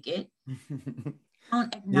 we'll take it. You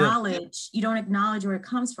don't acknowledge where it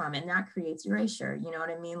comes from, and that creates erasure. You know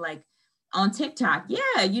what I mean? Like on TikTok,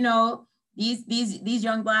 you know, these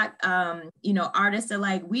young Black, you know, artists are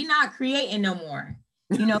like, we not creating no more.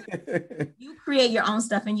 You know, you create your own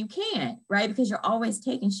stuff and you can't, right? Because you're always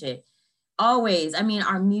taking shit. Always. I mean,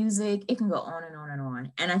 our music, it can go on and on and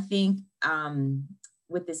on. And I think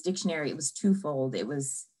with this dictionary, it was twofold. It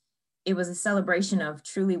was a celebration of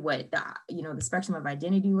truly what the spectrum of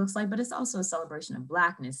identity looks like, but it's also a celebration of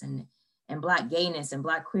Blackness and Black gayness and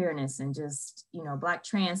Black queerness and just, you know, Black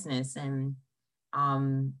transness, and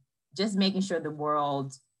just making sure the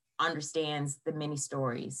world understands the many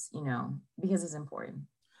stories, you know, because it's important.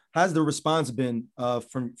 How's the response been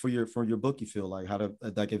for your book? You feel like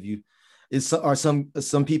are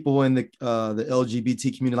some people in the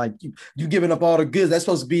LGBT community like you giving up all the goods? That's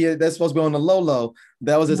supposed to be on the low.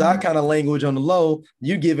 That was our kind of language on the low.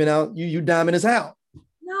 You giving out, you diming us out.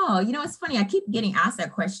 No, you know, it's funny. I keep getting asked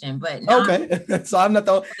that question, but okay. So I'm not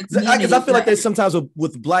because I feel like there's sometimes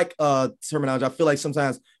with Black terminology, I feel like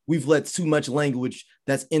sometimes we've let too much language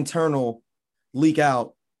that's internal leak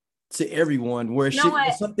out to everyone. Where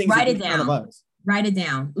some things write it down. Write it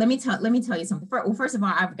down. Let me tell you something. First of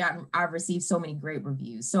all, I've received so many great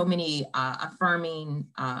reviews, so many affirming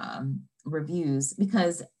reviews,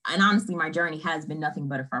 because, and honestly, my journey has been nothing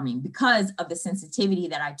but affirming because of the sensitivity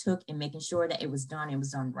that I took in making sure that it was done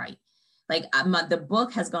right. Like the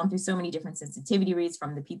book has gone through so many different sensitivity reads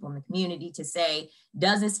from the people in the community to say,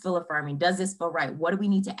 does this feel affirming? Does this feel right? What do we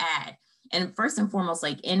need to add? And first and foremost,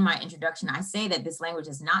 like in my introduction, I say that this language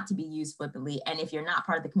is not to be used flippantly. And if you're not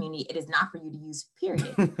part of the community, it is not for you to use,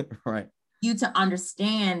 period. Right. You to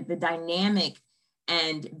understand the dynamic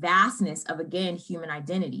and vastness of, again, human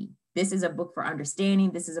identity. This is a book for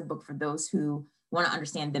understanding. This is a book for those who want to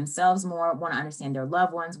understand themselves more, want to understand their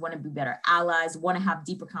loved ones, want to be better allies, want to have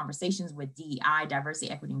deeper conversations with DEI, diversity,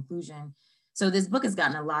 equity, inclusion. So this book has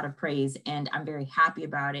gotten a lot of praise, and I'm very happy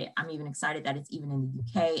about it. I'm even excited that it's even in the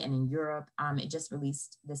UK and in Europe. It just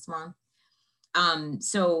released this month.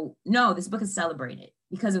 So no, this book is celebrated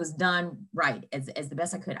because it was done right, as the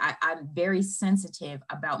best I could. I'm very sensitive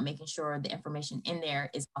about making sure the information in there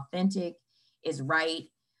is authentic, is right.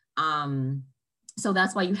 So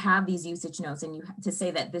that's why you have these usage notes, and you to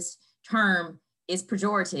say that this term is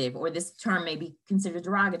pejorative, or this term may be considered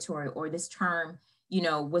derogatory, or this term, you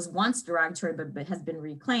know, was once derogatory but has been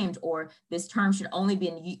reclaimed, or this term should only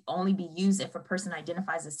be used if a person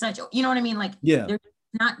identifies as such. You know what I mean? Like,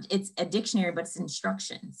 it's a dictionary, but it's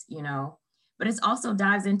instructions, you know. But it's also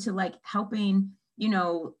dives into like helping, you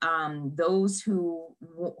know, those who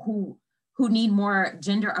need more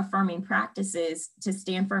gender affirming practices to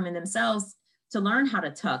stand firm in themselves, to learn how to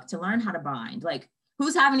tuck, to learn how to bind. Like,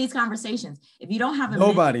 who's having these conversations? If you don't have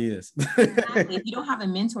nobody is. Exactly. If you don't have a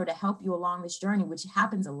mentor to help you along this journey, which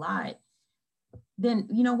happens a lot, then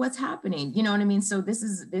you know what's happening. You know what I mean? So this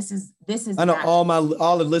is. I know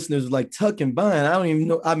all the listeners are like tuck and bind. I don't even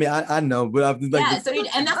know. I mean, I know, but I'm like, yeah. So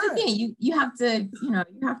and that's the thing. You have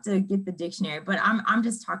to get the dictionary. But I'm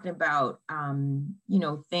just talking about you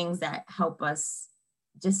know, things that help us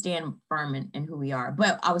just stand firm in who we are.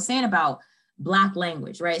 But I was saying about Black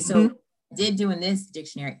language, right? Mm-hmm. So did do in this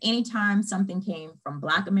dictionary, anytime something came from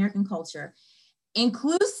Black American culture,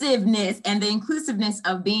 inclusiveness and the inclusiveness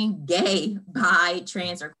of being gay, bi,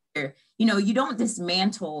 trans, or queer, you know, you don't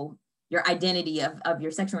dismantle your identity of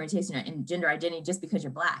your sexual orientation and gender identity just because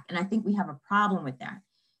you're Black. And I think we have a problem with that.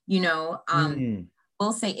 You know,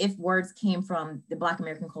 we'll say if words came from the Black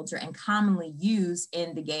American culture and commonly used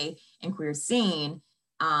in the gay and queer scene,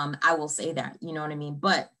 I will say that, you know what I mean?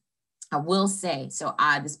 But I will say, so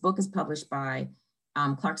this book is published by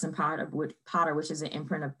Clarkson Potter, which is an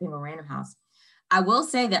imprint of Penguin Random House. I will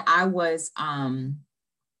say that I was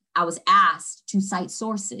I was asked to cite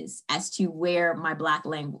sources as to where my Black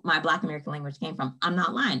American language came from. I'm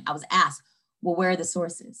not lying. I was asked, well, where are the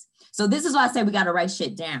sources? So this is why I say we got to write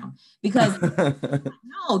shit down, because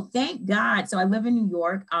no, thank God. So I live in New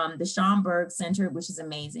York, the Schomburg Center, which is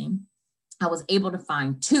amazing. I was able to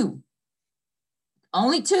find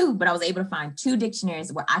only two, but I was able to find 2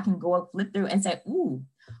 dictionaries where I can go up, flip through and say, ooh,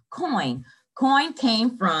 coin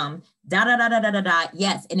came from da da da da da da da.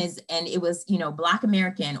 Yes, and it was, you know, Black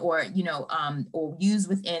American, or or used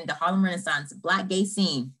within the Harlem Renaissance, Black gay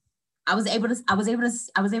scene. I was able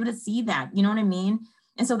to see that, you know what I mean?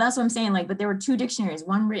 And so that's what I'm saying. Like, but there were 2 dictionaries,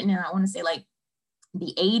 one written in, I want to say like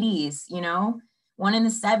the 80s, you know, one in the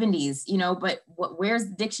 70s, you know, but where's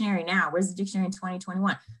the dictionary now? Where's the dictionary in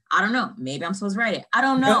 2021? I don't know. Maybe I'm supposed to write it. I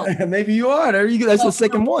don't know. Maybe you are. There you go. That's the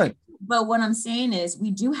second one. But what I'm saying is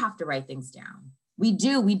we do have to write things down. We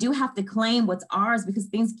do have to claim what's ours, because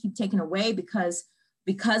things keep taken away because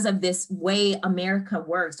of this way America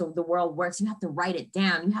works, or the world works. You have to write it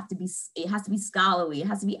down. It has to be scholarly. It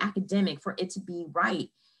has to be academic for it to be right.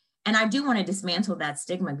 And I do want to dismantle that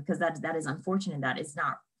stigma, because that is unfortunate. That is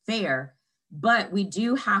not fair. But we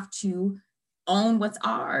do have to own what's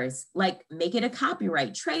ours, like make it a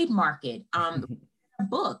copyright, trademark it,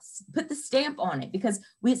 books, put the stamp on it, because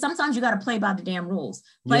sometimes you got to play by the damn rules,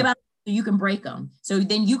 play by so you can break them. So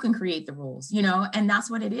then you can create the rules, you know, and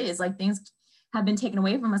that's what it is. Like, things have been taken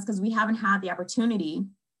away from us because we haven't had the opportunity,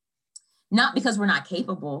 not because we're not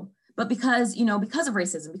capable, but because, you know, because of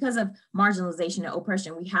racism, because of marginalization and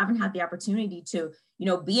oppression, we haven't had the opportunity to, you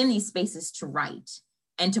know, be in these spaces to write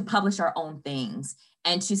and to publish our own things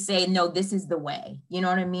and to say, no, this is the way, you know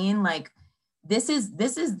what I mean? Like, this is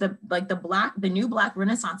the new Black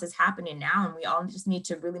Renaissance is happening now. And we all just need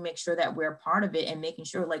to really make sure that we're a part of it, and making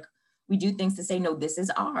sure like we do things to say, no, this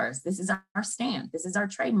is ours. This is our stamp. This is our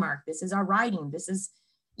trademark. This is our writing. This is,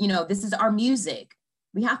 you know, this is our music.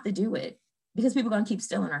 We have to do it, because people are going to keep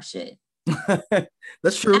stealing our shit.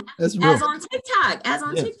 That's true. That's real. As on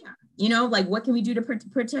TikTok, you know, like, what can we do to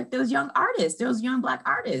protect those young artists, those young Black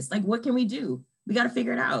artists? Like, what can we do? We got to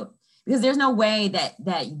figure it out, because there's no way that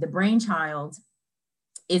the brainchild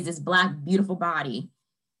is this Black, beautiful body,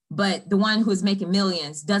 but the one who's making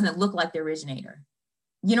millions doesn't look like the originator.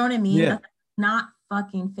 You know what I mean? Yeah. That's not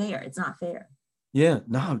fucking fair. It's not fair. Yeah,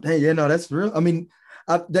 no, that's real. I mean,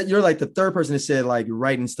 that you're like the third person that said like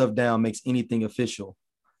writing stuff down makes anything official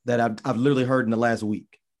that I've literally heard in the last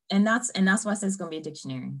week. And that's why I said it's going to be a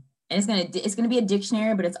dictionary. And it's going to be a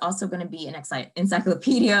dictionary, but it's also going to be an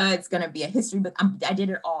encyclopedia. It's going to be a history book. I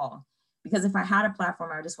did it all, because if I had a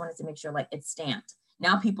platform, I just wanted to make sure like it's stamped.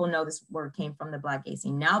 Now people know this word came from the Black gay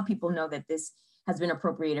scene. Now people know that this has been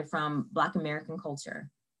appropriated from Black American culture.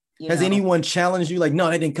 Has anyone challenged you? Like, no,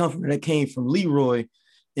 that didn't come from, that came from Leroy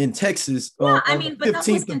in Texas on the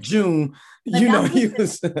 15th of June. You know,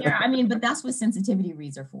 but that's what sensitivity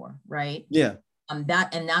reads are for, right? Yeah.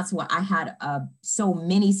 That's what I had so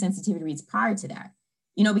many sensitivity reads prior to that,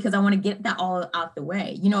 you know, because I want to get that all out the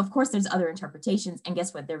way. You know, of course, there's other interpretations, and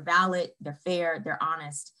guess what? They're valid, they're fair, they're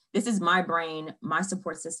honest. This is my brain, my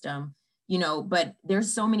support system, you know, but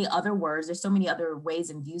there's so many other words, there's so many other ways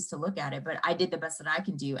and views to look at it, but I did the best that I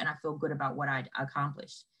can do, and I feel good about what I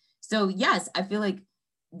accomplished. So yes, I feel like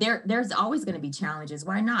there's always going to be challenges.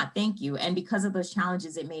 Why not? Thank you. And because of those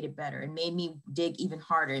challenges, it made it better. It made me dig even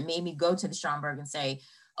harder. It made me go to the Schomburg and say,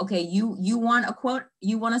 okay, you want a quote?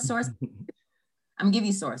 You want a source? I'm gonna give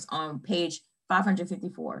you a source on page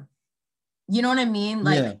 554. You know what I mean?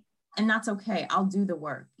 Like, yeah. And that's okay. I'll do the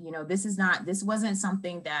work. You know, this wasn't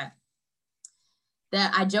something that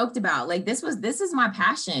I joked about. Like, this is my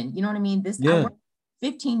passion. You know what I mean? I worked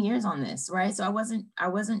 15 years on this, right? So I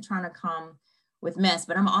wasn't trying to come with mess,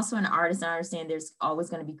 but I'm also an artist, and I understand there's always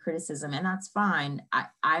going to be criticism, and that's fine.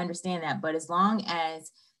 I understand that, but as long as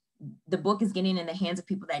the book is getting in the hands of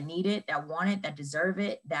people that need it, that want it, that deserve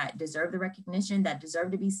the recognition, that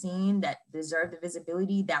deserve to be seen, that deserve the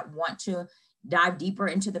visibility, that want to dive deeper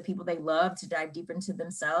into the people they love, to dive deeper into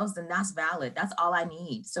themselves, then that's valid. That's all I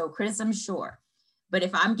need. So criticism, sure. But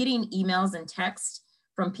if I'm getting emails and texts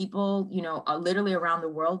from people, you know, literally around the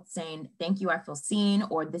world saying, thank you, I feel seen,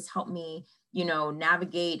 or this helped me, you know,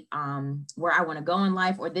 navigate where I want to go in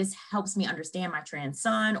life, or this helps me understand my trans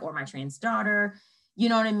son or my trans daughter, you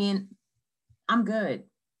know what I mean? I'm good.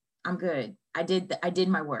 I did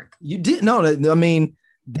my work. You did. No, I mean,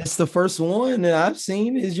 that's the first one that I've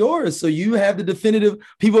seen is yours. So you have the definitive,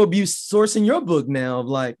 people will be sourcing your book now of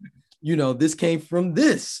like, you know, this came from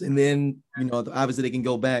this. And then, you know, obviously they can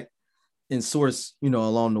go back and source, you know,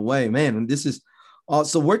 along the way, man. And this is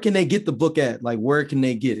also, where can they get the book at? Like, where can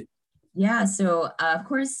they get it? Yeah, so of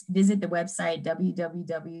course, visit the website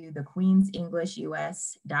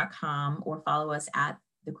www.thequeensenglishus.com or follow us at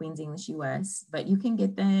the Queen's English US. But you can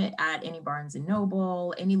get that at any Barnes and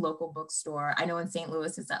Noble, any local bookstore. I know in St.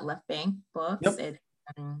 Louis it's at Left Bank Books. Yep.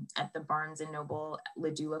 At the Barnes and Noble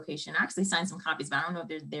Ladue location. I actually signed some copies, but I don't know if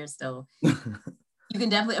they're there still. You can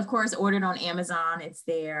definitely, of course, order it on Amazon. It's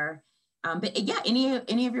there. But yeah, any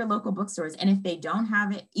of your local bookstores, and if they don't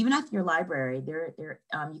have it, even at your library,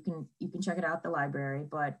 you can check it out at the library.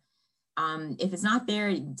 But if it's not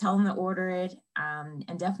there, tell them to order it,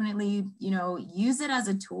 and definitely use it as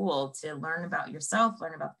a tool to learn about yourself,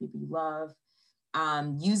 learn about the people you love.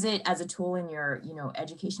 Use it as a tool in your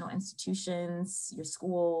educational institutions, your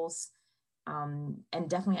schools, and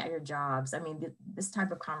definitely at your jobs. I mean, this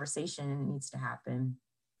type of conversation needs to happen.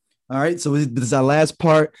 All right, so this is our last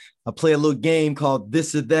part. I'll play a little game called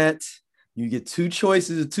This or That. You get two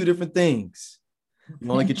choices of two different things. You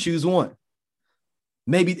only can choose one.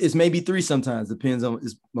 Maybe three sometimes. Depends on,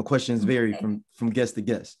 my questions vary from guest to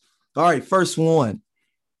guest. All right, first one.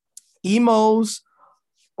 Emos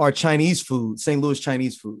or Chinese food? St. Louis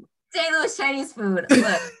Chinese food. St. Louis Chinese food.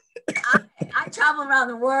 Look, I travel around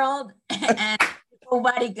the world and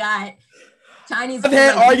nobody got Chinese. I've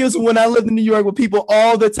had arguments when I lived in New York with people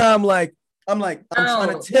all the time. I'm trying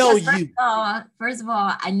to tell you. First of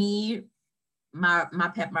all, I need my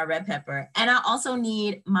red pepper, and I also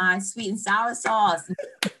need my sweet and sour sauce.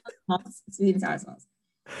 Sweet and sour sauce.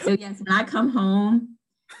 So yes, when I come home,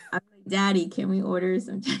 I'm like, Daddy, can we order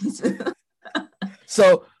some Chinese food?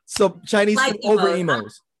 So Chinese food over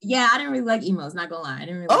emos. Yeah, I didn't really like emos. Not gonna lie, I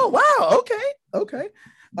didn't really. Oh wow. Okay.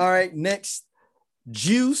 All right. Next,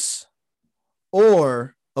 Juice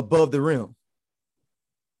or Above the Rim?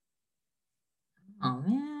 Oh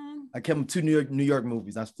man, I kept them two New York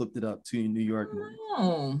movies. I flipped it up. Two New York movies.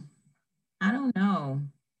 I don't know.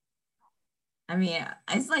 I mean,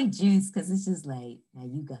 it's like Juice because it's just like, now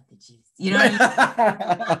you got the juice. You know what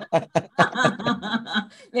I mean?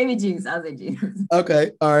 Maybe Juice. I'll say Juice.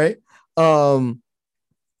 Okay. All right.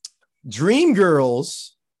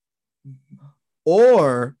 Dreamgirls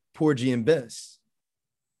or Porgy and Bess?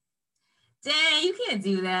 Dang, you can't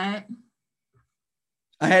do that.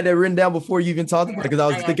 I had that written down before you even talked about it because I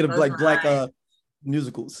was thinking of like black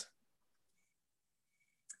musicals.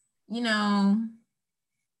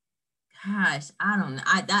 Gosh, I don't know.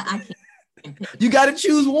 I can't pick. You got to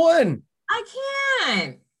choose one. I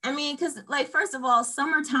can't. I mean, because first of all,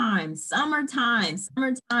 summertime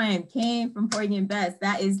came from Porgy and Bess.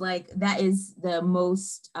 That is the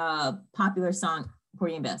most popular song,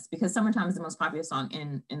 Porgy and Bess, because summertime is the most popular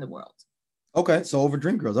song in the world. Okay, so over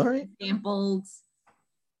Dreamgirls, all right. Sampled.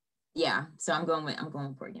 Yeah, so I'm going with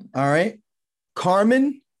Porgy and Bess. All right,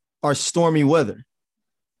 Carmen or Stormy Weather?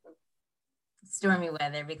 Stormy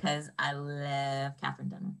Weather, because I love Catherine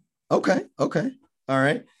Dunham. Okay, all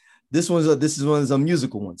right. This one's a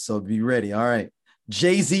musical one, so be ready. All right,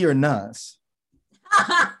 Jay-Z or Nas?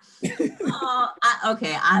 I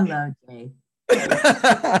love Jay.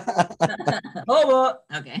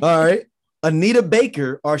 Okay. All right, Anita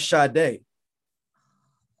Baker or Sade?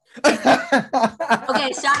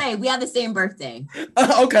 Okay, Sade, we have the same birthday.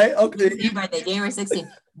 Okay. Same birthday, January 16th.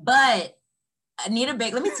 But Anita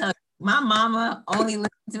Baker, let me tell you, my mama only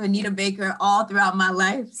listened to Anita Baker all throughout my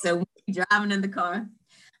life. So when we're driving in the car,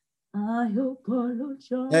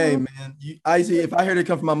 hey man, I see. If I heard it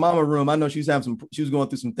come from my mama room, I know she was going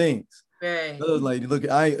through some things. Right. I was like, look,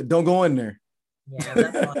 I don't go in there. Yeah,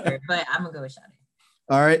 that's all good. But I'm gonna go with Sade.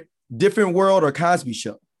 All right, Different World or Cosby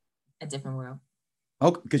Show? A Different World.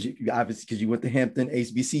 Okay, because you went to Hampton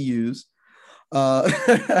HBCUs.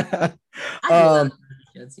 I love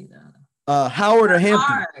show too, though. Howard or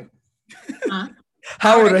Hampton? Huh?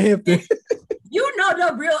 Howard or Hampton? You know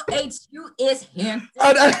the real HU is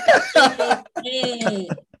Hampton. Hey,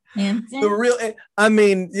 Hampton. The real. I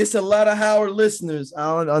mean, it's a lot of Howard listeners.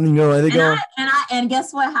 I don't know. Are they going? And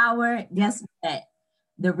guess what, Howard? Guess what?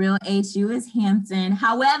 The real HU is Hampton.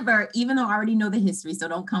 However, even though I already know the history, so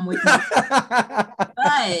don't come with me.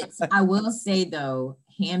 But I will say though,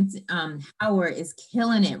 Howard is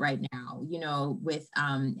killing it right now, with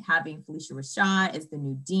having Felicia Rashad as the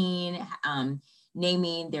new dean,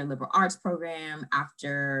 naming their liberal arts program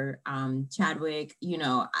after Chadwick.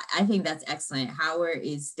 I think that's excellent. Howard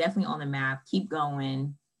is definitely on the map. Keep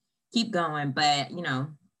going. But,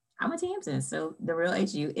 I went to Hampton, so the real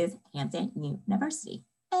HU is Hampton University.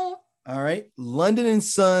 All right. London and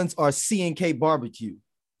Sons or C&K Barbecue?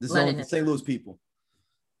 This is only the St. Louis people.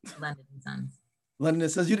 London and Sons. London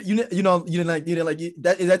says you didn't like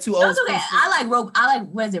that. Is that too old? That's okay. I like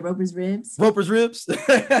what is it? Roper's ribs. Roper's ribs. Give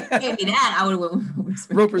me that. I would have went with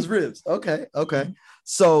Roper's ribs. Roper's ribs. Okay.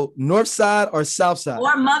 So north side or south side?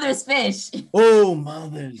 Or Mother's fish. Oh,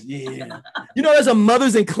 Mother's, yeah. There's a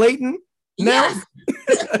Mother's in Clayton now.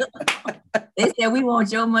 Yes. They said we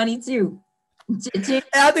want your money too. And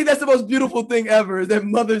I think that's the most beautiful thing ever, is that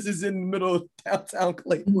Mother's is in the middle of downtown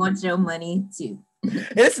Clayton. We want your money too.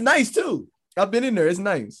 And it's nice too. I've been in there. It's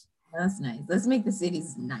nice. That's nice. Let's make the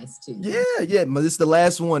cities nice too. Yeah. But this is the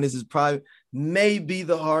last one. This is probably maybe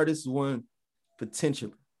the hardest one,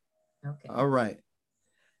 potentially. Okay. All right.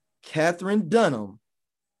 Katherine Dunham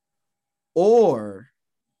or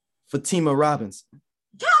Fatima Robinson?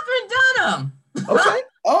 Katherine Dunham. Okay.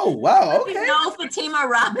 Oh, wow. Okay. No Fatima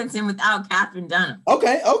Robinson without Katherine Dunham.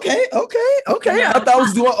 Okay. Yeah. I thought I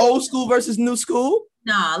was doing old school versus new school.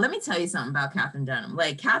 No, let me tell you something about Katherine Dunham.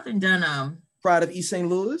 Like Katherine Dunham. Pride of East St.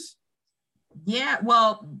 Louis? Yeah,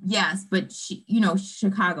 well, yes, but she,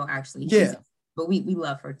 Chicago actually. Yeah. But we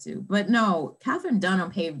love her too. But no, Katherine Dunham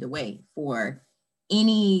paved the way for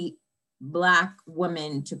any Black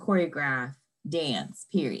woman to choreograph dance,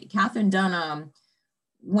 period. Katherine Dunham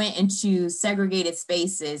went into segregated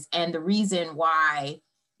spaces, and the reason why,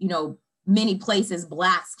 many places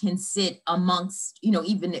Blacks can sit amongst,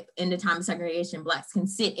 even in the time of segregation, Blacks can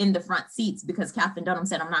sit in the front seats, because Katherine Dunham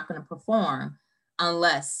said, I'm not going to perform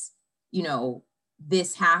unless,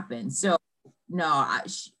 this happens. So no,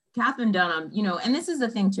 Katherine Dunham, and this is the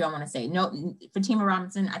thing too, I want to say, no, Fatima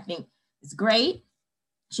Robinson, I think is great.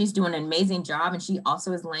 She's doing an amazing job, and she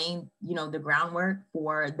also is laying, the groundwork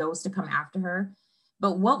for those to come after her.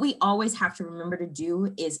 But what we always have to remember to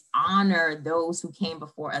do is honor those who came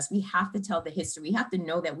before us. We have to tell the history. We have to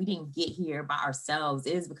know that we didn't get here by ourselves.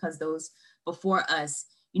 It is because those before us,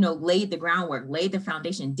 laid the groundwork, laid the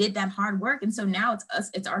foundation, did that hard work. And so now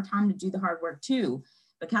it's our time to do the hard work too.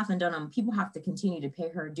 But Katherine Dunham, people have to continue to pay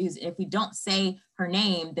her dues. And if we don't say her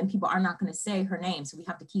name, then people are not going to say her name. So we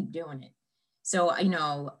have to keep doing it. So,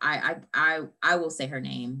 I will say her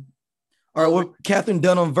name. All right, well, Katherine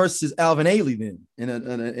Dunham versus Alvin Ailey then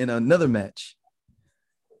in another match.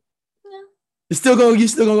 Yeah. You still gonna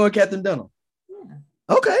go with Katherine Dunham? Yeah.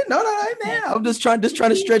 Okay, no, man. I'm just trying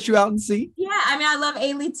to stretch you out and see. Yeah, I mean, I love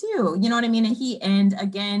Ailey too. You know what I mean? And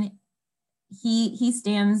again, he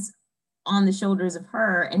stands on the shoulders of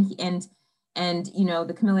her, and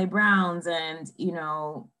the Camille Browns and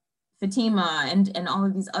Fatima and all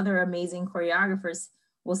of these other amazing choreographers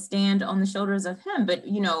will stand on the shoulders of him. But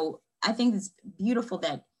I think it's beautiful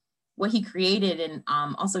that what he created, and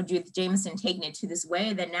also Judith Jamison taking it to this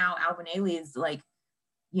way that now Alvin Ailey is like,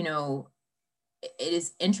 it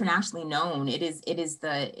is internationally known. It is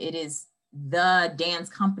the dance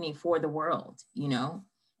company for the world,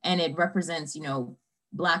 and it represents,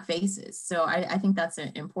 Black faces. So I think that's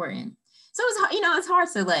important. So it's hard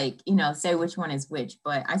to say which one is which,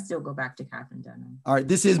 but I still go back to Katherine Dunham. All right,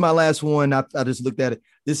 this is my last one. I just looked at it.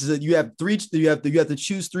 This is you have to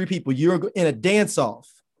choose three people. You're in a dance off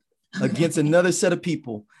against another set of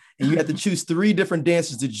people, and you have to choose three different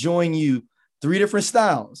dancers to join you. Three different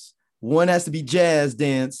styles. One has to be jazz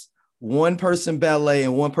dance, one person ballet,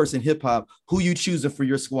 and one person hip hop. Who you choosing for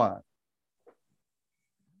your squad?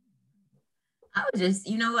 I would just,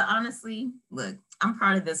 honestly, look, I'm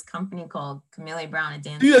part of this company called Camille Brown and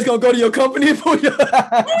Dance. You just gonna go to your company for your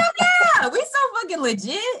yeah, we so fucking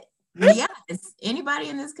legit. Yes, anybody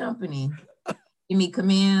in this company. Give me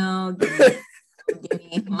Camille, give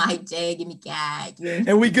me Mike J, give me Kat.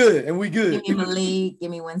 And we good. Give me Malik, give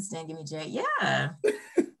me Winston, give me Jay. Yeah.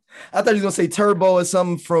 I thought you were gonna say Turbo or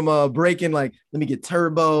something from Breaking. Like, let me get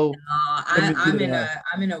Turbo. No,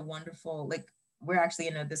 I'm in a wonderful, we're actually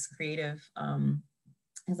in this creative,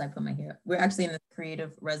 as I put my hair, we're actually in this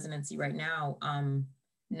creative residency right now.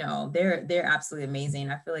 No, they're absolutely amazing.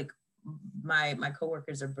 I feel like my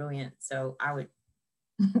coworkers are brilliant. So I would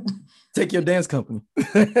take your dance company.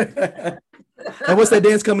 And what's that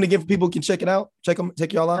dance company again for people who can check it out? Check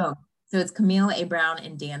y'all out. Oh, so it's Camille A. Brown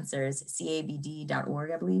and Dancers,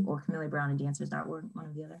 CABD.org, I believe, or Camille A. Brown and Dancers.org, one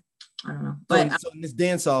or the other. I don't know. But so in this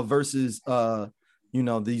dance off versus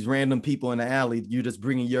these random people in the alley, you're just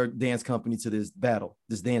bringing your dance company to this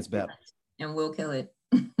dance battle. And we'll kill it.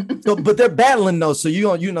 So, but they're battling though. So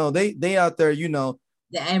they out there,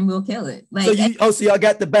 and we'll kill it. So y'all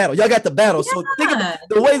got the battle. Y'all got the battle. Yeah, so think about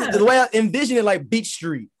the way I envision it, like Beach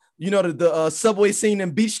Street. The subway scene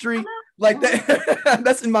in Beach Street, like that.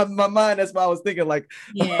 That's in my mind. That's what I was thinking. Like,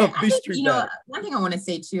 yeah, Beach Street. One thing I want to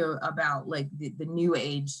say too about the new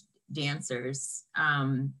age dancers,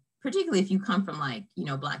 particularly if you come from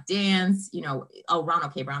Black dance,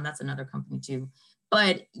 Ronald K. Brown, that's another company too.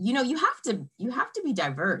 but you have to be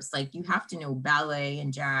diverse. Like you have to know ballet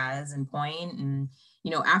and jazz and point and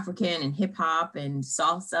African and hip hop and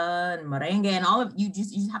salsa and merengue and all of you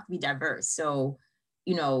just have to be diverse. So,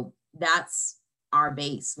 that's our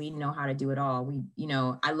base. We know how to do it all.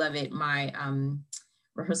 I love it. My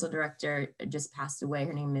rehearsal director just passed away.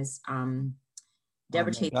 Her name is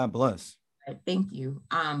Deborah Chase. God bless. Thank you.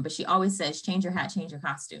 But she always says, change your hat, change your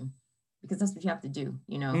costume, because that's what you have to do.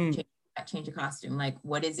 Change your costume. Like,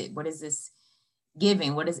 what is it? What is this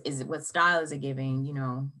giving? What is it? What style is it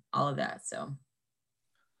giving? All of that. So.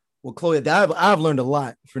 Well, Chloe, I've learned a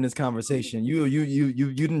lot from this conversation. You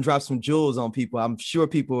didn't drop some jewels on people. I'm sure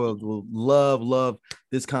people will love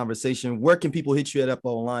this conversation. Where can people hit you up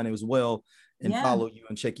online as well and follow you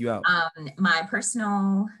and check you out? My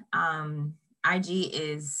personal IG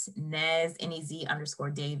is Nez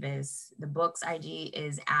 _Davis. The book's IG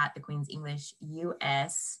is at the Queen's English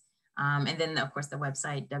US. And then of course the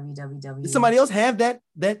website www. Did somebody else have that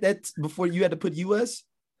before you had to put US?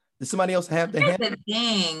 Did somebody else have the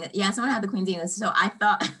thing? Yeah, someone had the Queen's English. So I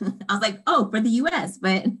thought, I was like, oh, for the US,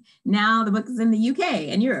 but now the book is in the UK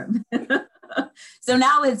and Europe. So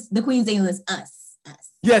now it's the Queen's English us.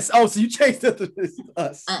 Yes. Oh, so you changed it to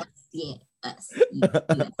us. Us, yeah, us.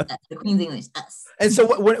 Us. The Queen's English us. And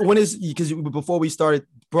so when is, because before we started,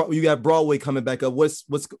 you got Broadway coming back up. What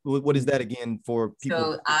is that again for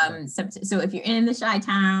people? So if you're in the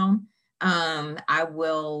Chi-Town, I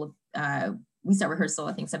will. We start rehearsal,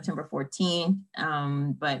 I think September 14th,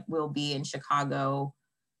 but we'll be in Chicago.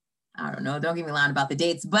 I don't know, don't get me lying about the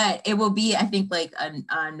dates, but it will be, I think, like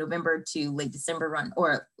a November to late December run,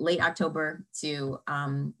 or late October to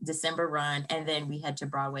December run. And then we head to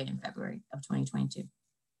Broadway in February of 2022.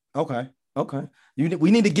 Okay.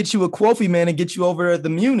 We need to get you a Quofi, man, and get you over at the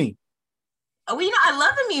Muni. Oh, well, I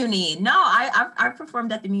love the Muni. No, I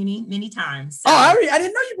performed at the Muni many times. So. Oh, I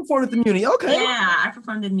didn't know you performed at the Muni. Okay. Yeah, I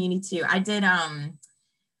performed at the Muni too. I did,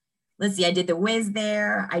 let's see, I did the Wiz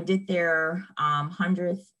there. I did their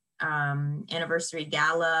 100th anniversary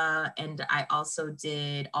gala, and I also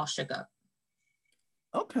did All Shook Up.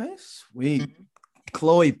 Okay, sweet. Mm-hmm.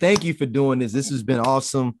 Chloe, thank you for doing this. This has been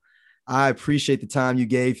awesome. I appreciate the time you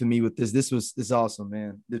gave to me with this. This is awesome,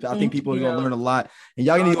 man. I think people are going to learn a lot, and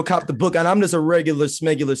y'all gonna go cop the book. And I'm just a regular,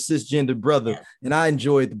 smegular, cisgender brother, and I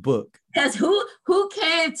enjoyed the book. Because who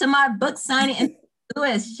came to my book signing in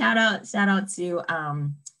Louis? Shout out to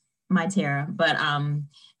my Tara, but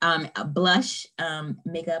blush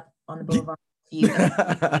makeup on the boulevard.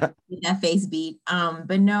 That face beat.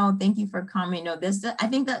 But no, thank you for coming. No, I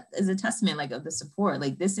think that is a testament, like, of the support.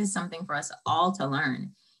 Like, this is something for us all to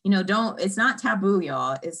learn. It's not taboo,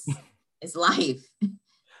 y'all. It's life.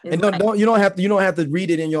 And you don't have to read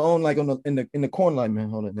it in your own, like, in the corner, like, man,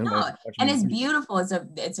 hold on. No, and it's beautiful. It's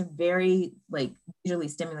a very, like, visually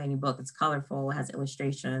stimulating book. It's colorful, it has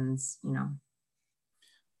illustrations,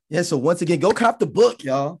 Yeah, so once again, go cop the book,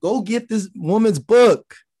 y'all. Go get this woman's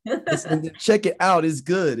book. And check it out. It's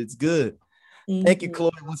good. It's good. Thank you, Chloe,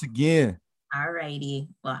 once again. All righty.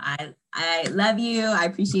 Well, I love you. I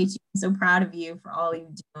appreciate you. I'm so proud of you for all you're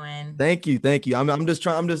doing. Thank you. I'm just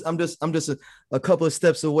a couple of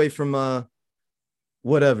steps away from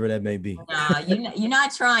whatever that may be. No, you're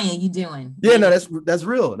not trying. You're doing. Yeah, no, that's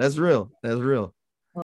real. That's real.